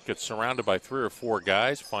paint, gets surrounded by 3 or 4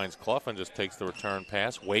 guys, finds Clough and just takes the return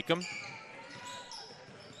pass. Wakeham,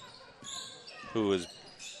 who has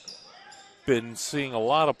been seeing a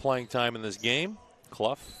lot of playing time in this game.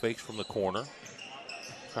 Clough fakes from the corner.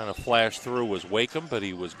 Trying to flash through was Wakeham, but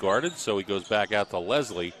he was guarded, so he goes back out to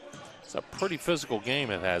Leslie. It's a pretty physical game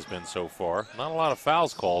it has been so far. Not a lot of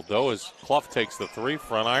fouls called, though, as Clough takes the three,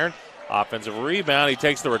 front iron. Offensive rebound. He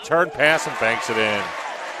takes the return pass and banks it in.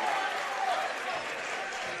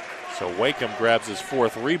 So Wakeham grabs his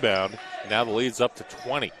fourth rebound. Now the lead's up to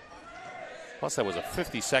 20. Plus, that was a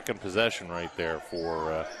 50-second possession right there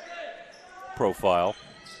for Profile.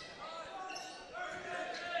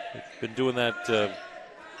 Been doing that.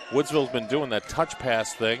 Woodsville's been doing that touch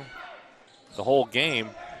pass thing the whole game.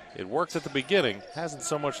 It worked at the beginning. Hasn't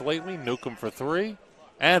so much lately. Newcomb for three.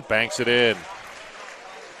 And banks it in.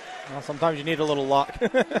 Well, sometimes you need a little luck.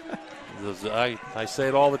 I say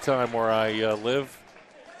it all the time where I live.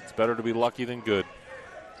 It's better to be lucky than good.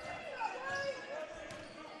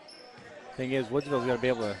 Thing is, Woodsville's going to be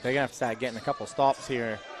able to, they're going to have to start getting a couple stops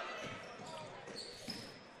here.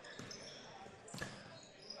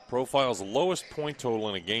 Profile's lowest point total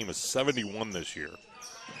in a game is 71 this year.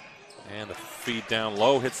 And the feed down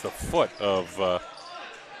low hits the foot of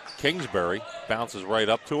Kingsbury. Bounces right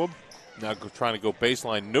up to him. Now trying to go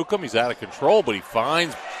baseline. Newcomb, he's out of control, but he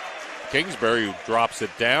finds Kingsbury, who drops it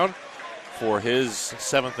down for his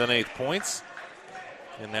 7th and 8th points.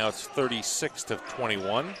 And now it's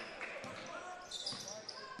 36-21.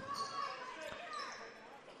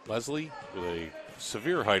 Leslie with a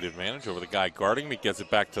severe height advantage over the guy guarding him. He gets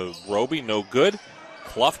it back to Roby, no good.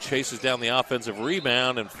 Clough chases down the offensive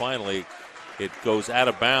rebound, and finally it goes out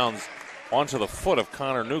of bounds onto the foot of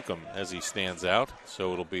Connor Newcomb as he stands out.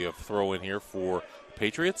 So it'll be a throw in here for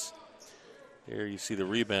Patriots. Here you see the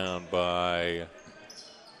rebound by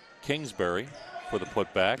Kingsbury for the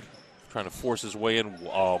putback. Trying to force his way in.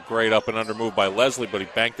 Oh, great up and under move by Leslie, but he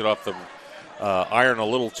banked it off the iron a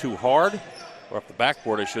little too hard. Or off the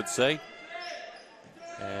backboard, I should say.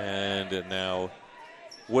 And now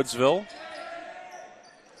Woodsville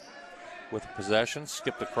with possession.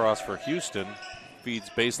 Skipped across for Houston. Feeds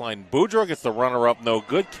baseline. Boudreaux gets the runner up, no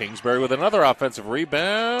good. Kingsbury with another offensive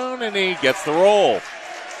rebound, and he gets the roll.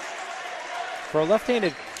 For a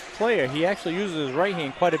left-handed player, he actually uses his right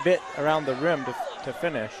hand quite a bit around the rim to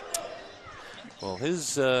finish. Well,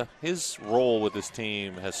 his role with this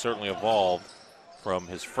team has certainly evolved from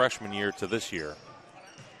his freshman year to this year.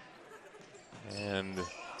 And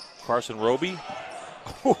Carson Roby.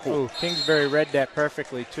 Ooh, Kingsbury read that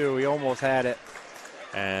perfectly, too. He almost had it.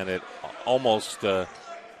 And it almost took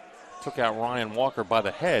out Ryan Walker by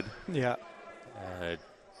the head. Yeah. I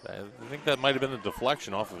think that might have been a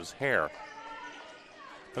deflection off of his hair.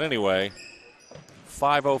 But anyway,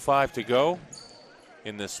 5:05 to go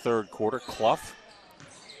in this third quarter. Clough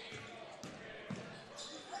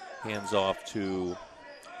hands off to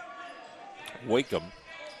Wakeham.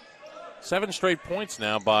 7 straight points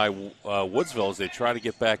now by Woodsville as they try to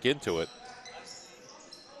get back into it.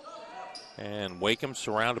 And Wakeham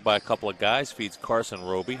surrounded by a couple of guys, feeds Carson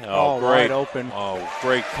Roby. Oh, great. wide open. Oh,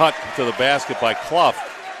 great cut to the basket by Clough.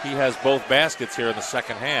 He has both baskets here in the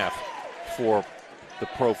second half for the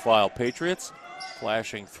Profile Patriots.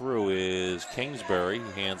 Flashing through is Kingsbury.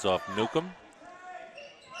 He hands off Newcomb.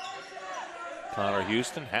 Connor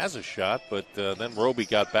Houston has a shot, but then Roby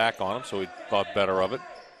got back on him, so he thought better of it.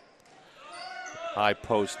 High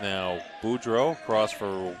post now. Boudreaux across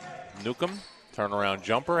for Newcomb. Turnaround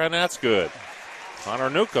jumper, and that's good. Connor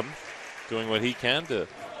Newcomb doing what he can to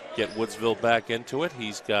get Woodsville back into it.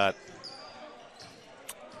 He's got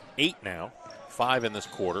 8 now, 5 in this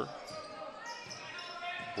quarter.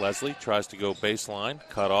 Leslie tries to go baseline,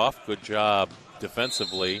 cut off. Good job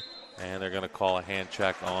defensively, and they're going to call a hand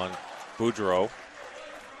check on Boudreaux.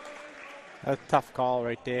 A tough call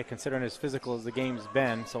right there, considering as physical as the game's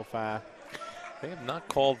been so far. They have not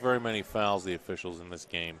called very many fouls, the officials, in this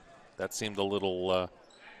game. That seemed a little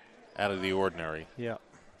out of the ordinary. Yeah.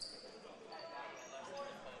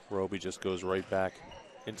 Roby just goes right back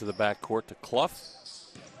into the backcourt to Clough.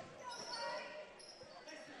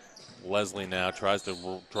 Leslie now tries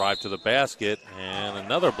to drive to the basket, and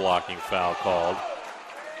another blocking foul called.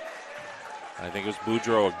 I think it was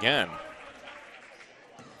Boudreaux again.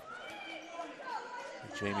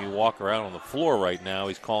 Jamie Walker out on the floor right now.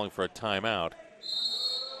 He's calling for a timeout.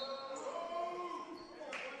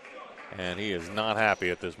 And he is not happy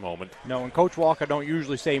at this moment. No, and Coach Walker don't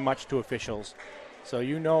usually say much to officials. So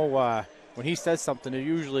you know when he says something,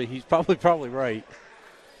 usually he's probably right.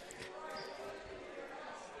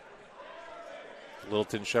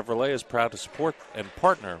 Littleton Chevrolet is proud to support and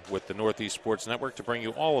partner with the Northeast Sports Network to bring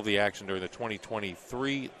you all of the action during the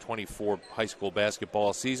 2023-24 high school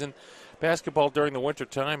basketball season. Basketball during the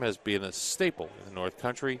wintertime has been a staple in the North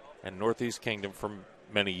Country and Northeast Kingdom for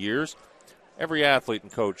many years. Every athlete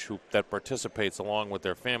and coach that participates along with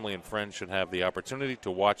their family and friends should have the opportunity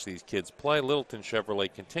to watch these kids play. Littleton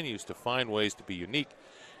Chevrolet continues to find ways to be unique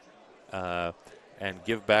and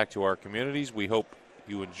give back to our communities. We hope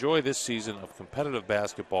you enjoy this season of competitive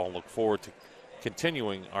basketball and look forward to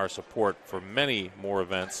continuing our support for many more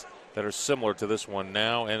events that are similar to this one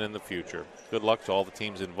now and in the future. Good luck to all the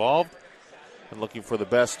teams involved. And looking for the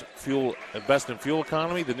best in fuel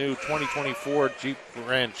economy, the new 2024 Jeep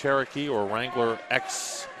Grand Cherokee or Wrangler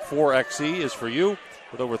X4XE is for you,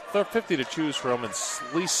 with over $50 to choose from and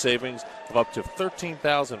lease savings of up to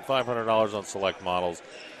 $13,500 on select models.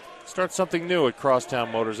 Start something new at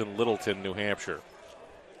Crosstown Motors in Littleton, New Hampshire.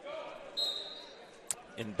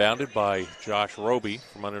 Inbounded by Josh Roby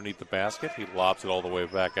from underneath the basket. He lobs it all the way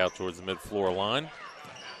back out towards the mid-floor line.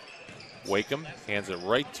 Wakeham hands it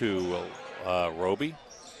right to Roby.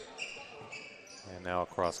 And now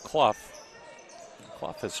across Clough.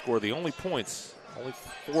 Clough has scored the only points.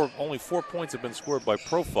 Only four points have been scored by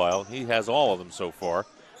Profile. He has all of them so far.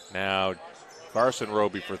 Now Carson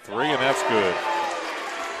Roby for three, and that's good.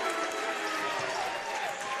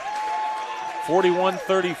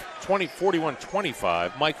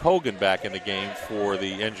 41-25. Mike Hogan back in the game for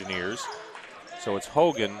the Engineers. So it's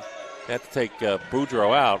Hogan. They had to take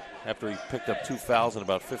Boudreaux out after he picked up 2 fouls in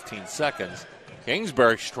about 15 seconds.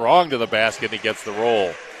 Kingsbury strong to the basket, and he gets the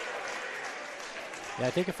roll. Yeah,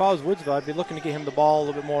 I think if I was Woodsville, I'd be looking to get him the ball a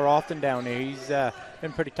little bit more often down there. He's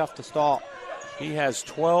been pretty tough to stop. He has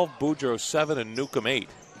 12, Boudreaux 7, and Newcomb 8.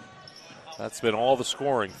 That's been all the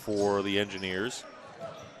scoring for the Engineers.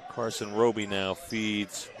 Carson Roby now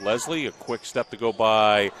feeds Leslie. A quick step to go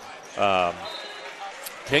by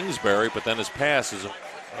Kingsbury, but then his pass is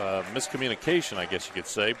a miscommunication, I guess you could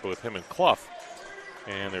say, with him and Clough.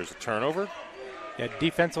 And there's a turnover. Yeah,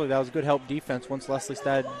 defensively, that was good help defense once Leslie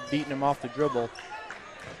started beating him off the dribble.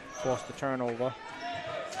 Forced the turnover.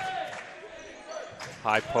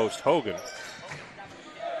 High post Hogan.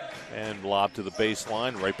 And lob to the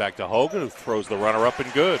baseline, right back to Hogan, who throws the runner up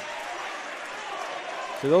and good.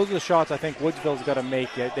 So those are the shots I think Woodsville's got to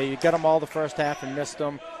make. They got them all the first half and missed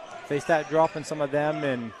them. If they start dropping some of them,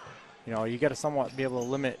 and you got to somewhat be able to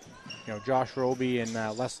limit, Josh Roby and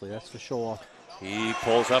Leslie. That's for sure. He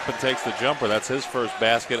pulls up and takes the jumper. That's his first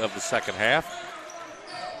basket of the second half.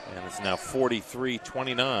 And it's now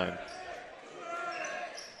 43-29.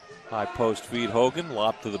 High post feed Hogan,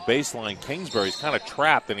 lob to the baseline. Kingsbury's kind of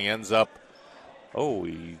trapped, and he ends up,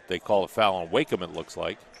 they call a foul on Wakeham, it looks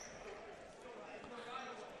like.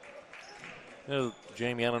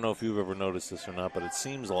 Jamie, I don't know if you've ever noticed this or not, but it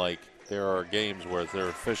seems like there are games where their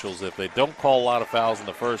officials, if they don't call a lot of fouls in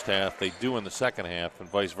the first half, they do in the second half, and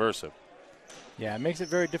vice versa. Yeah, it makes it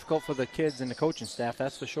very difficult for the kids and the coaching staff,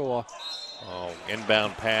 that's for sure.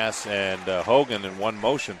 Inbound pass, and Hogan in one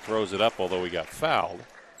motion throws it up, although he got fouled.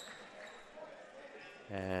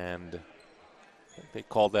 And I think they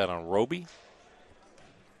called that on Roby.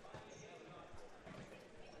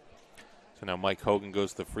 So now Mike Hogan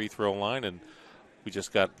goes to the free throw line, and we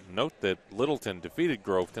just got a note that Littleton defeated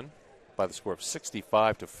Groveton by the score of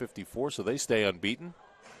 65-54, so they stay unbeaten.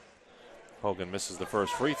 Hogan misses the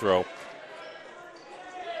first free throw.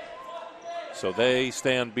 So they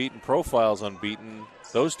stay unbeaten. Profile's unbeaten.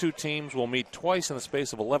 Those two teams will meet twice in the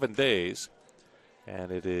space of 11 days,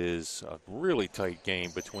 and it is a really tight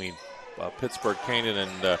game between Pittsburgh Canaan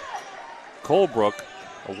and Colebrook,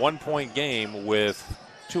 a 1-point game with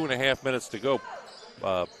 2.5 minutes to go.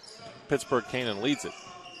 Pittsburgh Canaan leads it.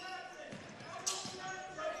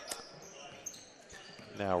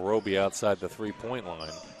 Now Roby outside the three-point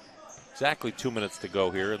line. Exactly 2 minutes to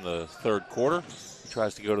go here in the third quarter. He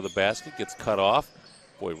tries to go to the basket, gets cut off.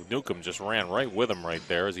 Boy, Newcomb just ran right with him right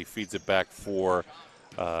there as he feeds it back for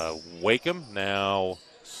Wakeham. Now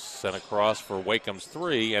sent across for Wakeham's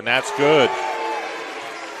three, and that's good.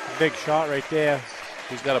 Big shot right there.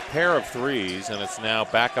 He's got a pair of threes, and it's now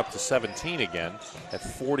back up to 17 again at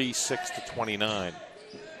 46-29. I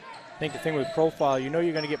think the thing with Profile, you're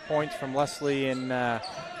going to get points from Leslie and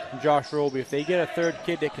Josh Roby. If they get a third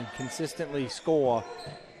kid that can consistently score,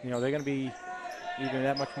 they're going to be even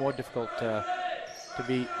that much more difficult to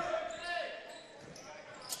beat.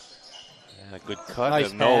 And a good cut,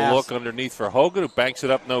 nice and pass. No look underneath for Hogan, who banks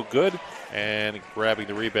it up no good. And grabbing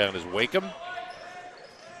the rebound is Wakeham.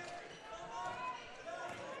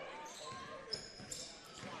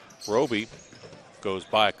 Roby goes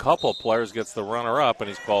by a couple players, gets the runner up, and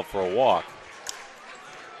he's called for a walk.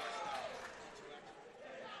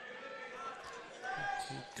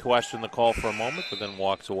 He questioned the call for a moment, but then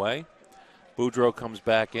walks away. Boudreaux comes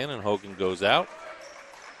back in, and Hogan goes out.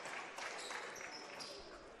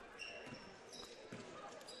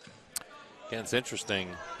 Again, it's interesting.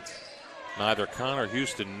 Neither Connor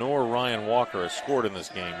Houston nor Ryan Walker has scored in this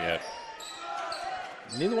game yet.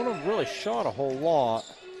 Neither one of them really shot a whole lot.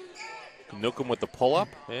 Newcomb with the pull-up,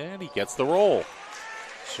 and he gets the roll.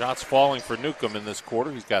 Shots falling for Newcomb in this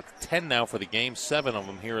quarter. He's got 10 now for the game, 7 of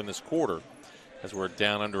them here in this quarter as we're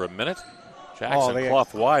down under a minute. Jackson Clough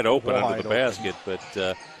wide open under the basket,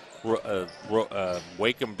 but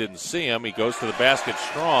Wakeham didn't see him. He goes to the basket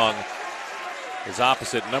strong. His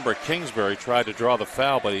opposite number, Kingsbury, tried to draw the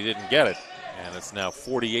foul, but he didn't get it. And it's now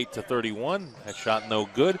 48-31. That shot no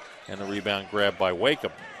good, and the rebound grabbed by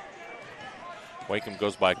Wakeham. Wakeham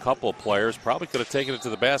goes by a couple of players. Probably could have taken it to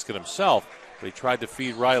the basket himself, but he tried to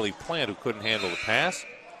feed Riley Plant, who couldn't handle the pass.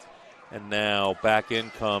 And now back in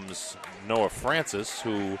comes Noah Francis,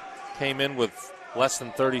 who came in with less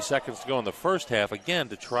than 30 seconds to go in the first half, again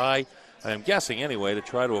to try, I'm guessing anyway, to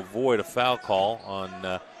try to avoid a foul call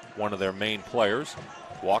on one of their main players.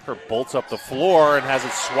 Walker bolts up the floor and has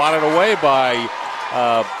it swatted away by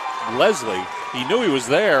Leslie. He knew he was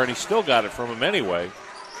there, and he still got it from him anyway.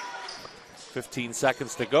 15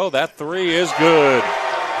 seconds to go. That three is good.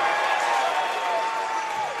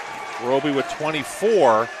 Roby with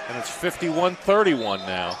 24, and it's 51-31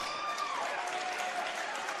 now.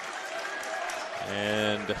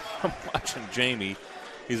 And I'm watching Jamie.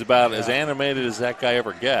 He's about as animated as that guy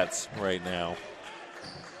ever gets right now.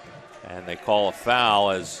 And they call a foul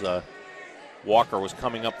as Walker was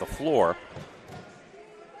coming up the floor.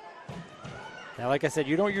 Now, like I said,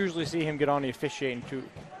 you don't usually see him get on the officiating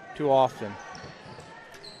too often.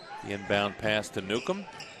 The inbound pass to Newcomb.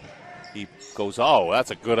 He goes, oh,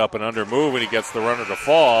 that's a good up and under move, and he gets the runner to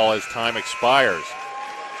fall as time expires.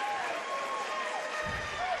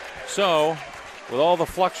 So, with all the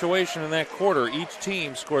fluctuation in that quarter, each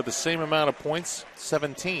team scored the same amount of points,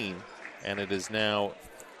 17, and it is now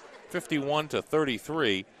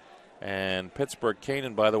 51-33. And Pittsburgh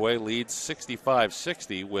Canaan, by the way, leads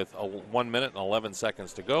 65-60 with 1 minute and 11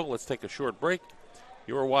 seconds to go. Let's take a short break.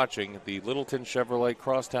 You are watching the Littleton Chevrolet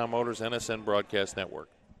Crosstown Motors NSN Broadcast Network.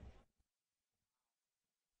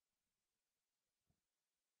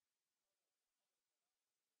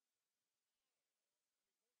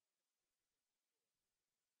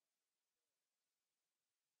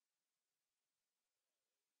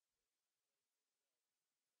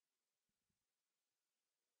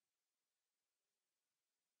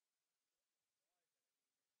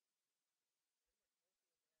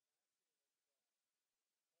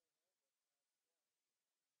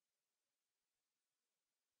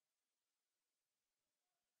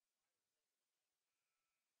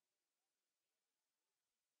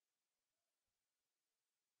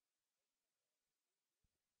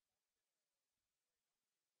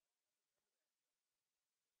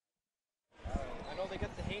 They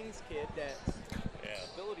got the Haynes kid that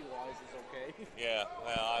ability-wise is okay. Yeah,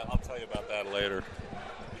 well, I'll tell you about that later.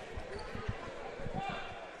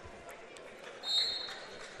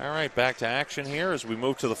 All right, back to action here as we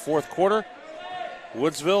move to the fourth quarter.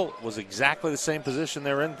 Woodsville was exactly the same position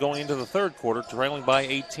they're in going into the third quarter, trailing by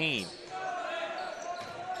 18.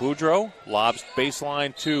 Boudreau lobs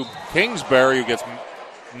baseline to Kingsbury, who gets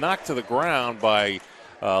knocked to the ground by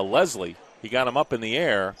Leslie. He got him up in the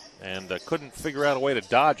air and couldn't figure out a way to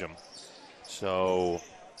dodge him. So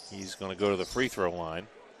he's going to go to the free throw line.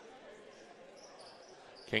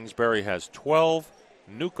 Kingsbury has 12,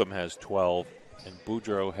 Newcomb has 12, and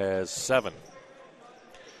Boudreau has 7.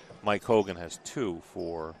 Mike Hogan has 2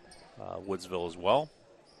 for Woodsville as well.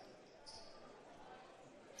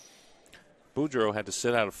 Boudreau had to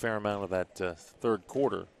sit out a fair amount of that third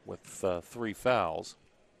quarter with 3 fouls.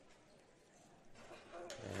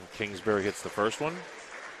 And Kingsbury hits the first one.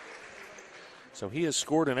 So he has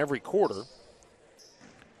scored in every quarter.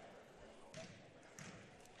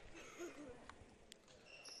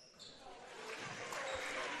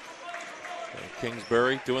 And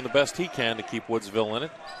Kingsbury doing the best he can to keep Woodsville in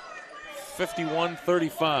it.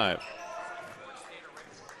 51-35.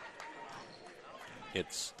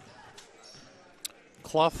 It's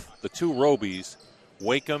Clough, the 2 Robies,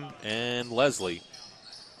 Wakeham, and Leslie.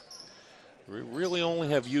 We really only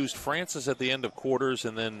have used Francis at the end of quarters,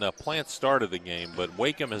 and then Plant started the game, but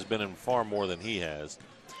Wakeham has been in far more than he has.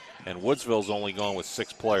 And Woodsville's only gone with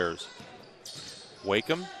 6 players.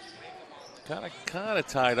 Wakeham, kind of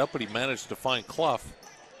tied up, but he managed to find Clough,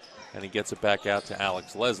 and he gets it back out to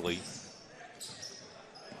Alex Leslie.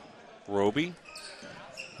 Roby.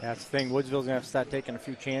 That's the thing. Woodsville's going to have to start taking a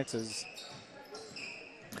few chances.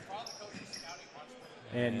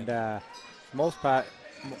 And most part,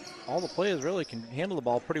 all the players really can handle the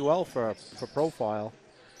ball pretty well for profile.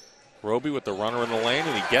 Roby with the runner in the lane,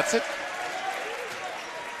 and he gets it.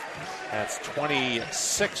 That's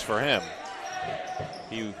 26 for him.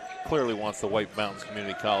 He clearly wants the White Mountains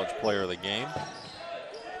Community College player of the game.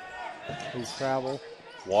 Who's travel?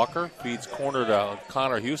 Walker feeds corner to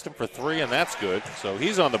Connor Houston for 3, and that's good. So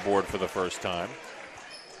he's on the board for the first time.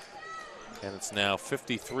 And it's now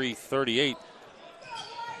 53-38.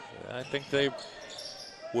 I think they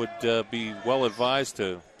would be well advised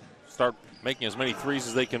to start making as many threes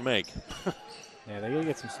as they can make. Yeah, they got to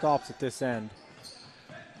get some stops at this end.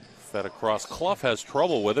 Fed across. Clough has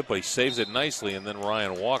trouble with it, but he saves it nicely. And then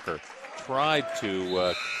Ryan Walker tried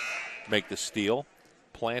to make the steal.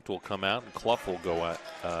 Plant will come out, and Clough will go out.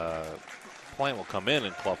 Plant will come in,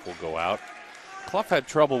 and Clough will go out. Clough had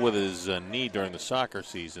trouble with his knee during the soccer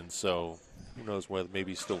season, so who knows whether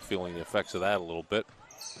maybe he's still feeling the effects of that a little bit.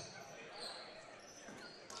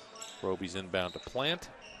 Roby's inbound to Plant.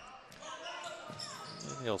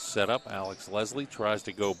 And he'll set up. Alex Leslie tries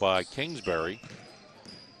to go by Kingsbury.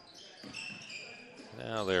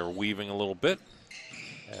 Now they're weaving a little bit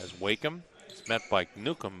as Wakeham is met by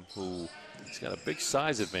Newcomb, who he's got a big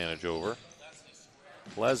size advantage over.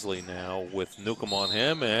 Leslie now with Newcomb on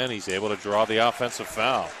him, and he's able to draw the offensive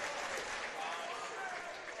foul.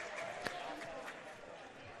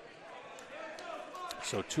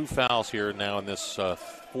 So 2 fouls here now in this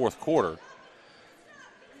fourth quarter.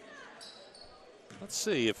 Let's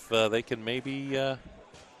see if they can maybe,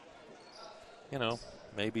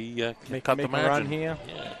 maybe cut the margin. Run here.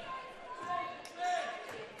 Yeah.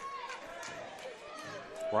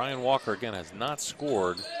 Ryan Walker, again, has not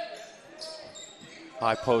scored.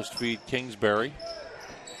 High post feed, Kingsbury.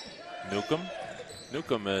 Newcomb.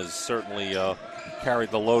 Newcomb has certainly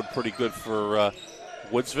carried the load pretty good for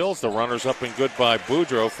Woodsville. The runners up and good by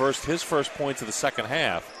Boudreaux. His first points of the second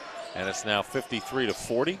half. And it's now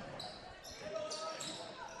 53-40.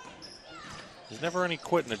 There's never any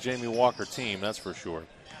quit in a Jamie Walker team, that's for sure.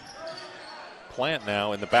 Plant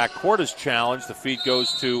now in the backcourt is challenged. The feed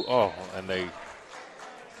goes to,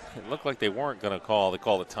 it looked like they weren't going to call. They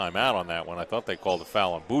called a timeout on that one. I thought they called a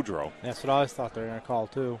foul on Boudreaux. That's what I always thought they were going to call,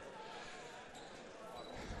 too.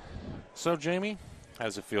 So, Jamie, how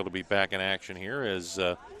does it feel to be back in action here as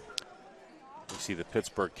we see the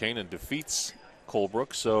Pittsburgh Canaan defeats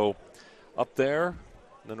Colebrook? So, up there,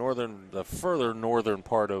 the further northern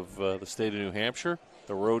part of the state of New Hampshire,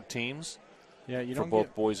 the road teams for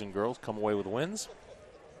both boys and girls come away with wins.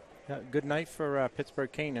 Yeah, good night for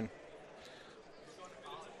Pittsburgh Canaan.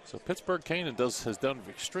 So Pittsburgh Canaan has done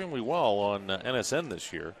extremely well on NSN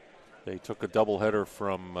this year. They took a doubleheader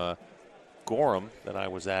from Gorham that I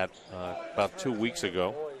was at about 2 weeks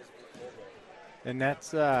ago. And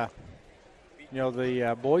that's, the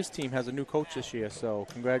boys team has a new coach this year, so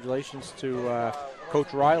congratulations to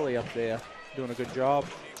Coach Riley up there, doing a good job.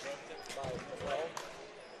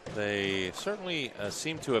 They certainly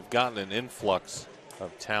seem to have gotten an influx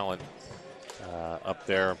of talent up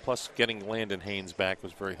there. Plus, getting Landon Haynes back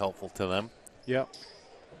was very helpful to them. Yep.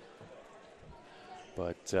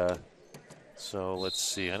 But, so let's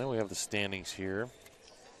see. I know we have the standings here,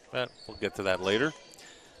 but we'll get to that later.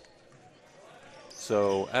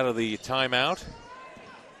 So, out of the timeout,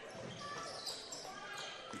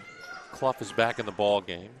 Clough is back in the ball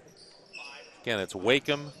game. Again, it's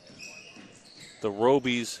Wakeham, the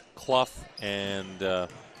Robies, Clough, and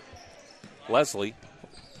Leslie.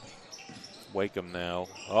 Wakeham now.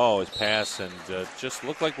 Oh, his pass, and just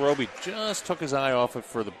looked like Roby just took his eye off it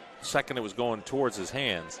for the second it was going towards his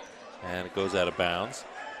hands. And it goes out of bounds.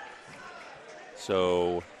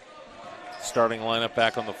 So, starting lineup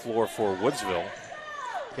back on the floor for Woodsville.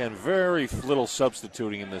 Again, very little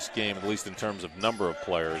substituting in this game, at least in terms of number of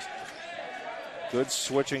players. Good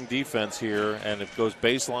switching defense here, and it goes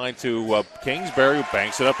baseline to Kingsbury, who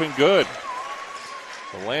banks it up and good.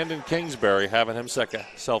 So Landon Kingsbury having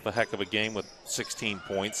himself a heck of a game with 16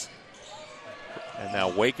 points. And now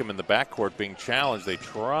Wakeham in the backcourt being challenged. They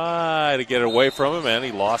try to get it away from him, and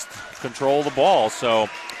he lost control of the ball. So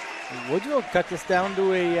Woodsville cut this down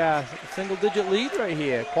to a single-digit lead right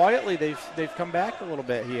here. Quietly, they've come back a little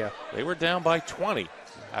bit here. They were down by 20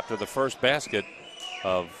 after the first basket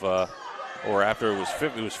of, or after it was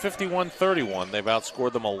 51-31. They've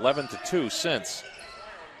outscored them 11-2 since.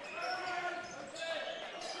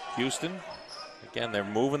 Houston, again, they're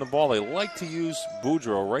moving the ball. They like to use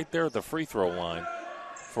Boudreaux right there at the free throw line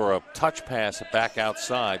for a touch pass back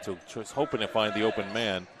outside, so just hoping to find the open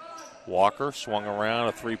man. Walker swung around,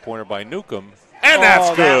 a three-pointer by Newcomb, and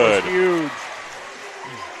that's good. That was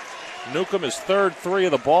huge. Newcomb is third 3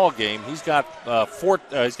 of the ball game. He's got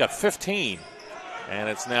 15, and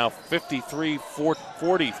it's now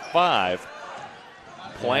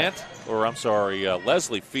 53-45.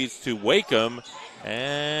 Leslie feeds to Wakeham,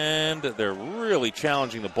 And they're really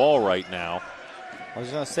challenging the ball right now. I was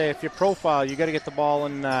going to say, if you profile, you got to get the ball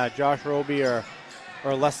in Josh Roby or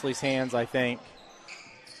Leslie's hands, I think.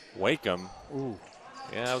 Wakeham. Ooh.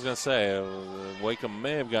 Yeah, I was going to say, Wakeham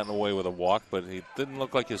may have gotten away with a walk, but he didn't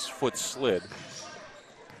look like his foot slid.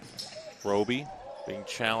 Roby being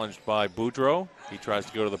challenged by Boudreau. He tries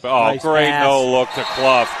to go to the Nice great pass. no look to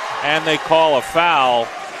Clough. And they call a foul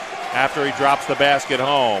after he drops the basket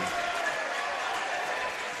home.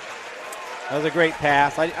 That was a great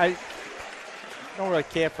pass. I don't really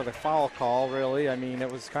care for the foul call, really. I mean,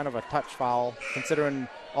 it was kind of a touch foul, considering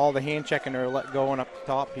all the hand checking are let going up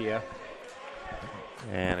top here.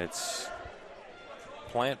 And it's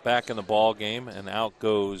Plant back in the ball game, and out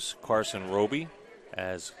goes Carson Roby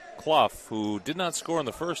as Clough, who did not score in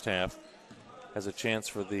the first half, has a chance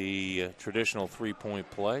for the traditional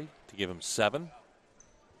three-point play to give him 7.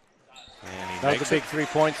 And he That was makes a big 3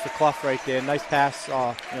 points for Clough right there. Nice pass,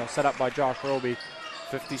 set up by Josh Roby.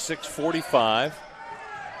 56-45.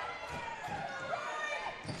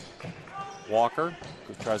 Walker,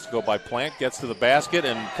 who tries to go by Plant, gets to the basket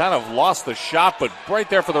and kind of lost the shot, but right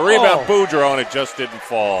there for the rebound, Boudreau, and it just didn't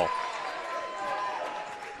fall.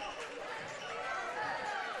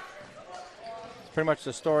 It's pretty much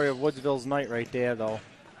the story of Woodsville's night right there, though.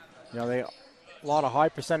 They a lot of high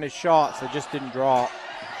percentage shots that just didn't drop.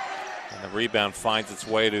 And the rebound finds its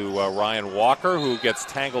way to Ryan Walker, who gets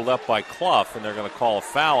tangled up by Clough, and they're going to call a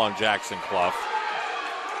foul on Jackson Clough.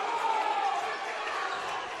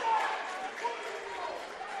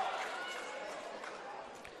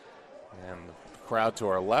 And the crowd to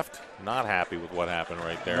our left, not happy with what happened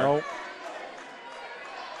right there. Nope.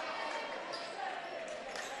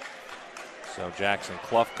 So Jackson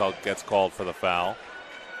Clough gets called for the foul.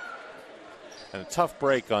 And a tough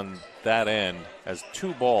break on that end as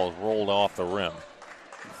 2 balls rolled off the rim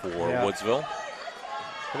for Woodsville.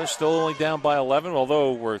 But they're still only down by 11,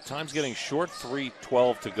 although time's getting short,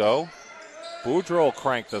 3:12 to go. Boudreau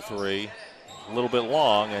cranked the 3, a little bit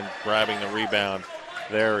long, and grabbing the rebound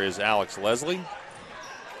there is Alex Leslie.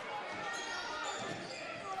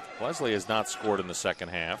 Leslie has not scored in the second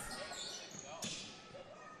half.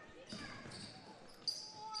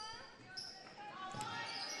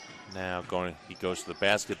 Now he goes to the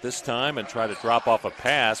basket this time and try to drop off a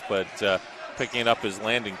pass, but picking it up is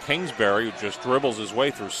Landon Kingsbury, who just dribbles his way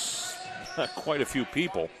through quite a few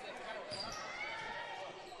people.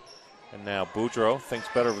 And now Boudreau thinks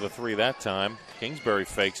better of the 3 that time. Kingsbury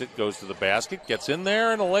fakes it, goes to the basket, gets in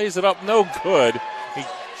there and lays it up. No good. He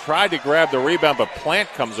tried to grab the rebound, but Plant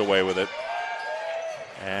comes away with it.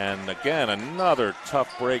 And again, another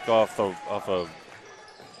tough break off a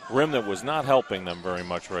rim that was not helping them very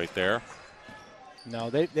much right there. No,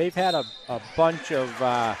 they've had a bunch of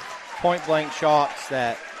point-blank shots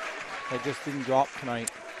that just didn't drop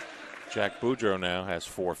tonight. Jack Boudreau now has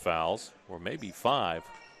 4 fouls, or maybe 5.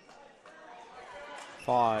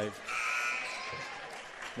 5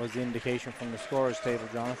 was the indication from the scorer's table,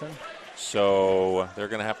 Jonathan. So they're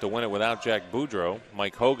going to have to win it without Jack Boudreau.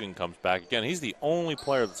 Mike Hogan comes back again. He's the only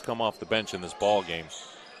player that's come off the bench in this ball game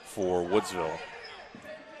for Woodsville.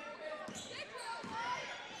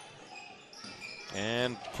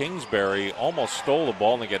 And Kingsbury almost stole the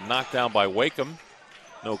ball and they get knocked down by Wakeham.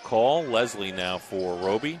 No call. Leslie now for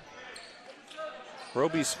Roby.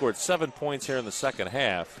 Roby scored 7 points here in the second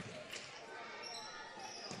half.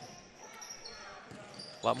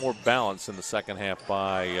 A lot more balance in the second half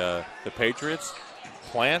by the Patriots.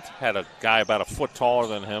 Plant had a guy about a foot taller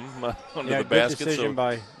than him under the basket. Good decision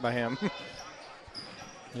by him.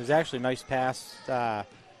 It was actually a nice pass by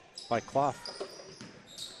Clough.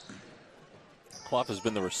 Clough has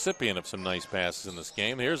been the recipient of some nice passes in this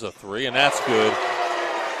game. Here's a 3, and that's good.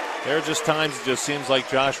 There are just times it just seems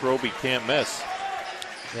like Josh Roby can't miss.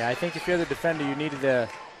 Yeah, I think if you're the defender, you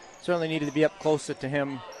certainly needed to be up closer to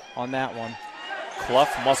him on that one.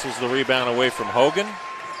 Clough muscles the rebound away from Hogan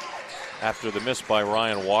after the miss by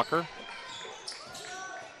Ryan Walker.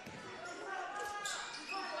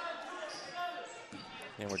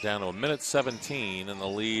 And we're down to 1:17, and the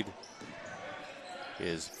lead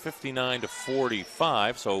is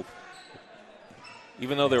 59-45. So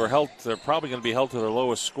even though they're probably going to be held to their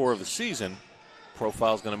lowest score of the season.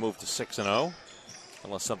 Profile's going to move to 6-0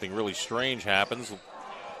 unless something really strange happens.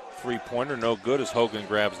 3-pointer, no good as Hogan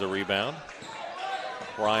grabs the rebound.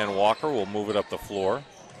 Ryan Walker will move it up the floor.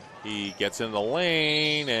 He gets in the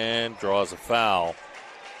lane and draws a foul.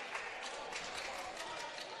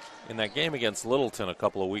 In that game against Littleton a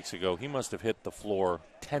couple of weeks ago, he must have hit the floor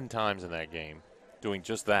 10 times in that game, doing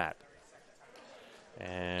just that.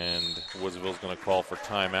 And Woodsville's going to call for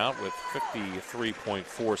timeout with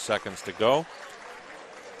 53.4 seconds to go.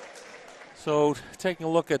 So taking a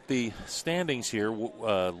look at the standings here,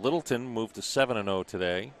 Littleton moved to 7-0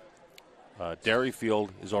 today. Derryfield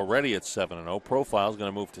is already at 7-0. Profile is going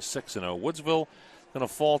to move to 6-0. Woodsville going to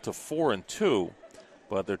fall to 4-2,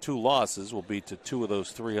 but their 2 losses will be to 2 of those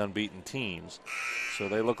 3 unbeaten teams. So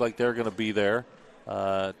they look like they're going to be there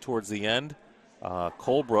towards the end.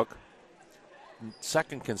 Colebrook,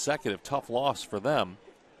 second consecutive tough loss for them.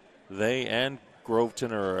 They and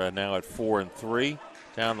Groveton are now at 4-3.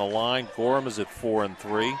 Down the line, Gorham is at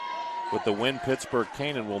 4-3. With the win, Pittsburgh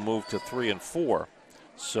Canaan will move to 3-4.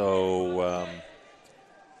 So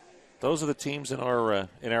those are the teams in our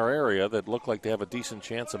area that look like they have a decent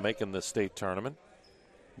chance of making the state tournament.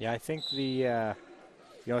 Yeah, I think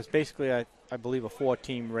it's basically I believe a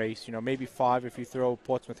 4-team race. Maybe 5 if you throw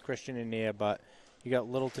Portsmouth Christian in there, but you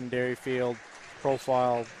got Littleton, Derryfield,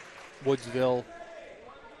 Profile, Woodsville.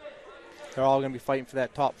 They're all going to be fighting for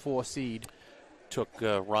that top 4 seed. Took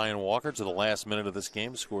Ryan Walker to the last minute of this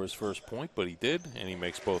game to score his first point, but he did, and he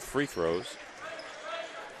makes both free throws.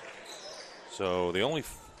 So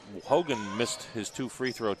Hogan missed his 2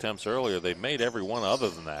 free throw attempts earlier. They made every one other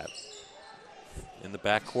than that. In the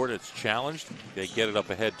backcourt, it's challenged. They get it up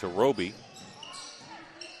ahead to Roby.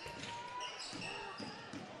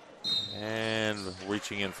 And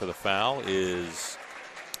reaching in for the foul is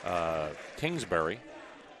Kingsbury.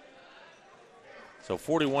 So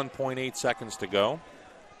 41.8 seconds to go.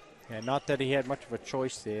 Yeah, not that he had much of a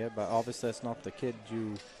choice there, but obviously that's not the kid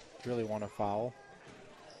you really want to foul.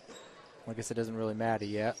 I guess it doesn't really matter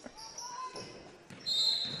yet.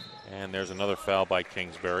 And there's another foul by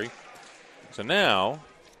Kingsbury. So now,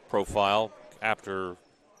 Profile, after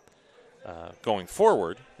going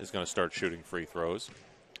forward, is going to start shooting free throws.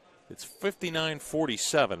 It's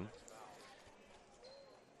 59-47.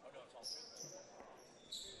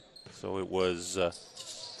 So it was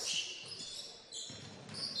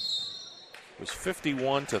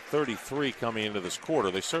 51-33 coming into this quarter.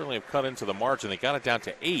 They certainly have cut into the margin. They got it down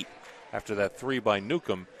to 8 after that 3 by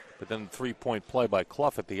Newcomb, but then the 3-point play by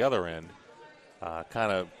Clough at the other end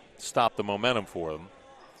kind of stopped the momentum for them.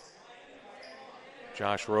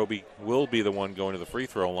 Josh Roby will be the one going to the free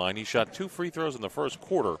throw line. He shot 2 free throws in the first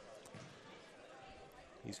quarter.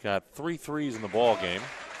 He's got 3 threes in the ball game.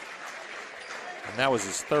 And that was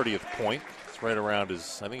his 30th point. It's right around I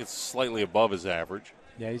think it's slightly above his average.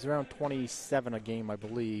 Yeah, he's around 27 a game, I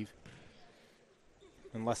believe.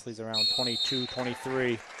 And Leslie's around 22,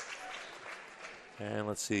 23. And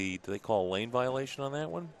let's see, do they call a lane violation on that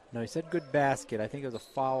one? No, he said good basket. I think it was a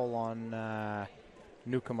foul on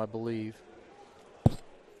Newcomb, I believe.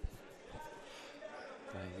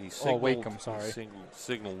 Wakeham, sorry.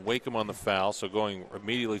 Signaled Wakeham on the foul, so going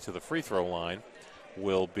immediately to the free throw line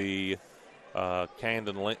will be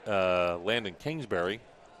Landon Kingsbury.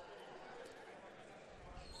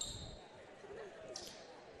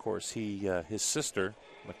 Of course, his sister,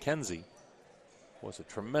 Mackenzie, was a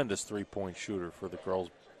tremendous 3-point shooter for the girls'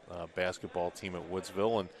 basketball team at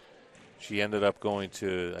Woodsville, and she ended up going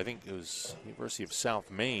to, I think it was University of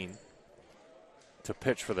South Maine, to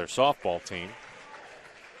pitch for their softball team.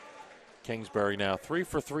 Kingsbury now 3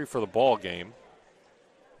 for 3 for the ball game,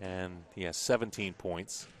 and he has 17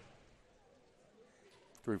 points.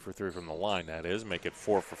 3 for 3 from the line, that is. Make it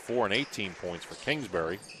 4 for 4 and 18 points for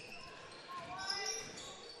Kingsbury.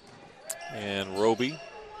 And Roby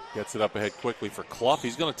gets it up ahead quickly for Clough.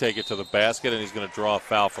 He's going to take it to the basket, and he's going to draw a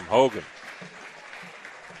foul from Hogan.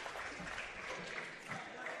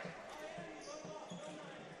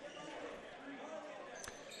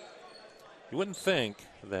 You wouldn't think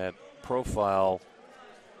that Profile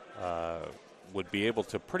would be able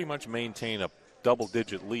to pretty much maintain a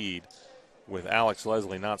double-digit lead with Alex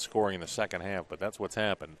Leslie not scoring in the second half, but that's what's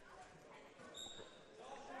happened.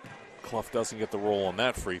 Clough doesn't get the roll on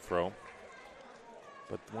that free throw.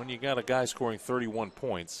 But when you got a guy scoring 31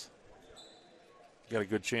 points, you got a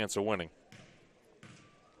good chance of winning.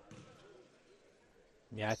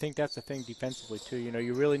 Yeah, I think that's the thing defensively, too.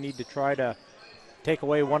 You really need to try to take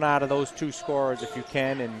away one out of those 2 scorers if you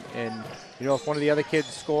can. And if one of the other kids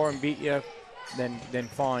score and beat you, then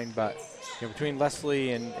fine. But between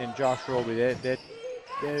Leslie and Josh Roby, they're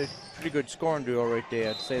a pretty good scoring duo right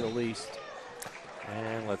there, to say the least.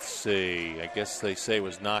 And let's see. I guess they say it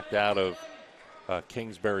was knocked out of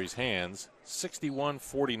Kingsbury's hands.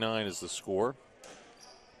 61-49 is the score.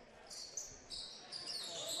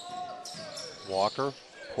 Walker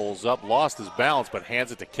pulls up, lost his balance, but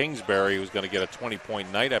hands it to Kingsbury, who's going to get a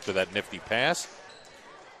 20-point night after that nifty pass.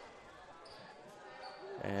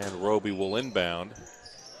 And Roby will inbound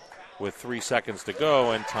with 3 seconds to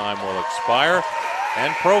go, and time will expire.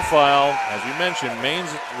 And Profile, as you mentioned,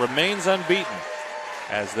 remains unbeaten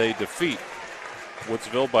as they defeat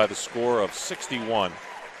Woodsville by the score of 61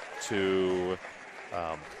 to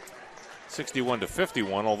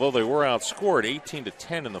 51. Although they were outscored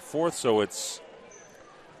 18-10 in the fourth, so it's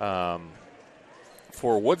for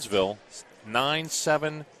Woodsville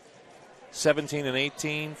 9-7,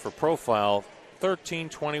 17-18 for Profile, 13,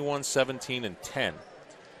 21, 17, and 10.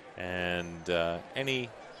 And any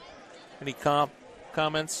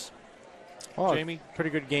comments, Jamie? Pretty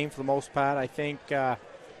good game for the most part. I think, if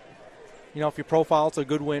your Profile, it's a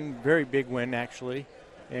good win, very big win, actually.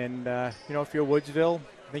 And, if you're Woodsville,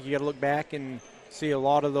 I think you got to look back and see a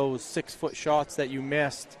lot of those 6-foot shots that you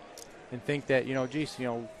missed and think that,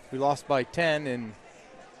 we lost by 10 and,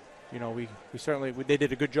 we certainly they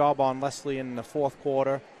did a good job on Leslie in the fourth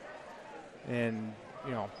quarter. And,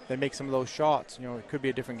 they make some of those shots. It could be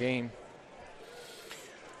a different game.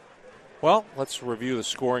 Well, let's review the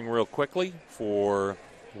scoring real quickly. For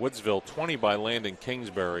Woodsville, 20 by Landon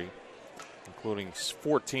Kingsbury, including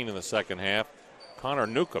 14 in the second half. Connor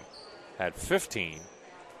Newcomb had 15,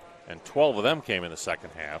 and 12 of them came in the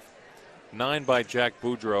second half. 9 by Jack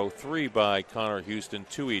Boudreau, 3 by Connor Houston,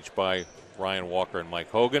 2 each by Ryan Walker and Mike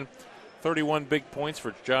Hogan. 31 big points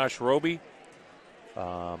for Josh Roby.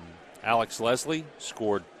 Alex Leslie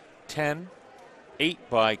scored 10, 8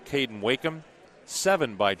 by Caden Wakeham,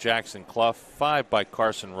 7 by Jackson Clough, 5 by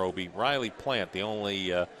Carson Roby. Riley Plant, the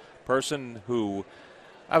only person who,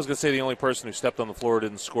 I was going to say the only person who stepped on the floor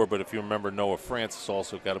didn't score, but if you remember, Noah Francis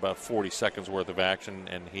also got about 40 seconds worth of action,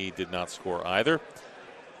 and he did not score either.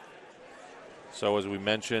 So as we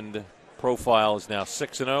mentioned, Profile is now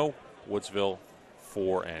 6-0, Woodsville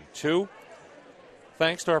 4-2.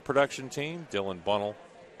 Thanks to our production team, Dylan Bunnell,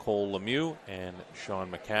 Cole Lemieux, and Sean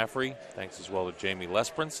McCaffrey. Thanks as well to Jamie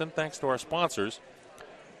Lesprance, and thanks to our sponsors.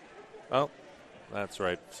 Oh, that's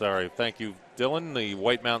right. Sorry. Thank you, Dylan, the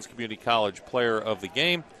White Mountains Community College player of the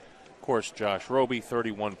game. Of course, Josh Roby,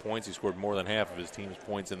 31 points. He scored more than half of his team's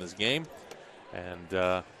points in this game.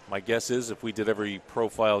 And my guess is if we did every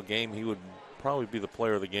Profile game, he would probably be the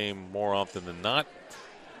player of the game more often than not.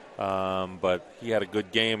 But he had a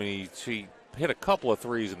good game, and he hit a couple of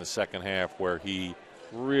threes in the second half where he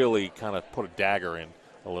really kind of put a dagger in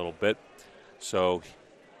a little bit. So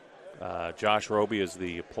Josh Roby is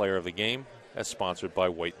the player of the game, as sponsored by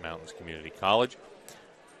White Mountains Community College.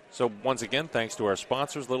 So once again, thanks to our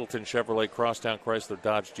sponsors, Littleton Chevrolet, Crosstown Chrysler,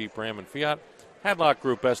 Dodge, Jeep, Ram, and Fiat. Hadlock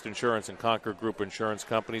Group, Best Insurance, and Concord Group Insurance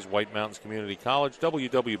Companies, White Mountains Community College,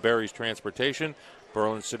 W.W. Berry's Transportation,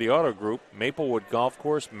 Berlin City Auto Group, Maplewood Golf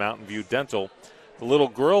Course, Mountain View Dental, the Little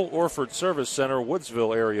Grill, Orford Service Center,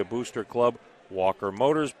 Woodsville Area Booster Club, Walker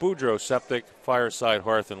Motors, Boudreaux Septic, Fireside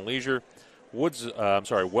Hearth and Leisure,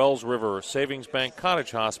 Wells River Savings Bank,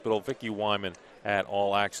 Cottage Hospital, Vicki Wyman at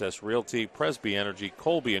All Access Realty, Presby Energy,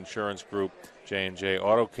 Colby Insurance Group, J&J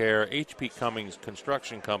Auto Care, HP Cummings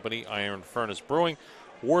Construction Company, Iron Furnace Brewing,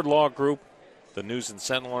 Ward Law Group, the News and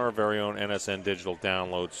Sentinel, our very own NSN Digital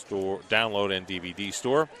download and DVD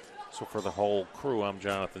store. So for the whole crew, I'm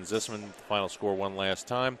Jonathan Zisman. Final score one last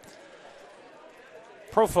time.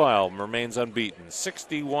 Profile remains unbeaten,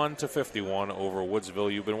 61-51 over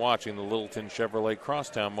Woodsville. You've been watching the Littleton Chevrolet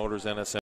Crosstown Motors NSN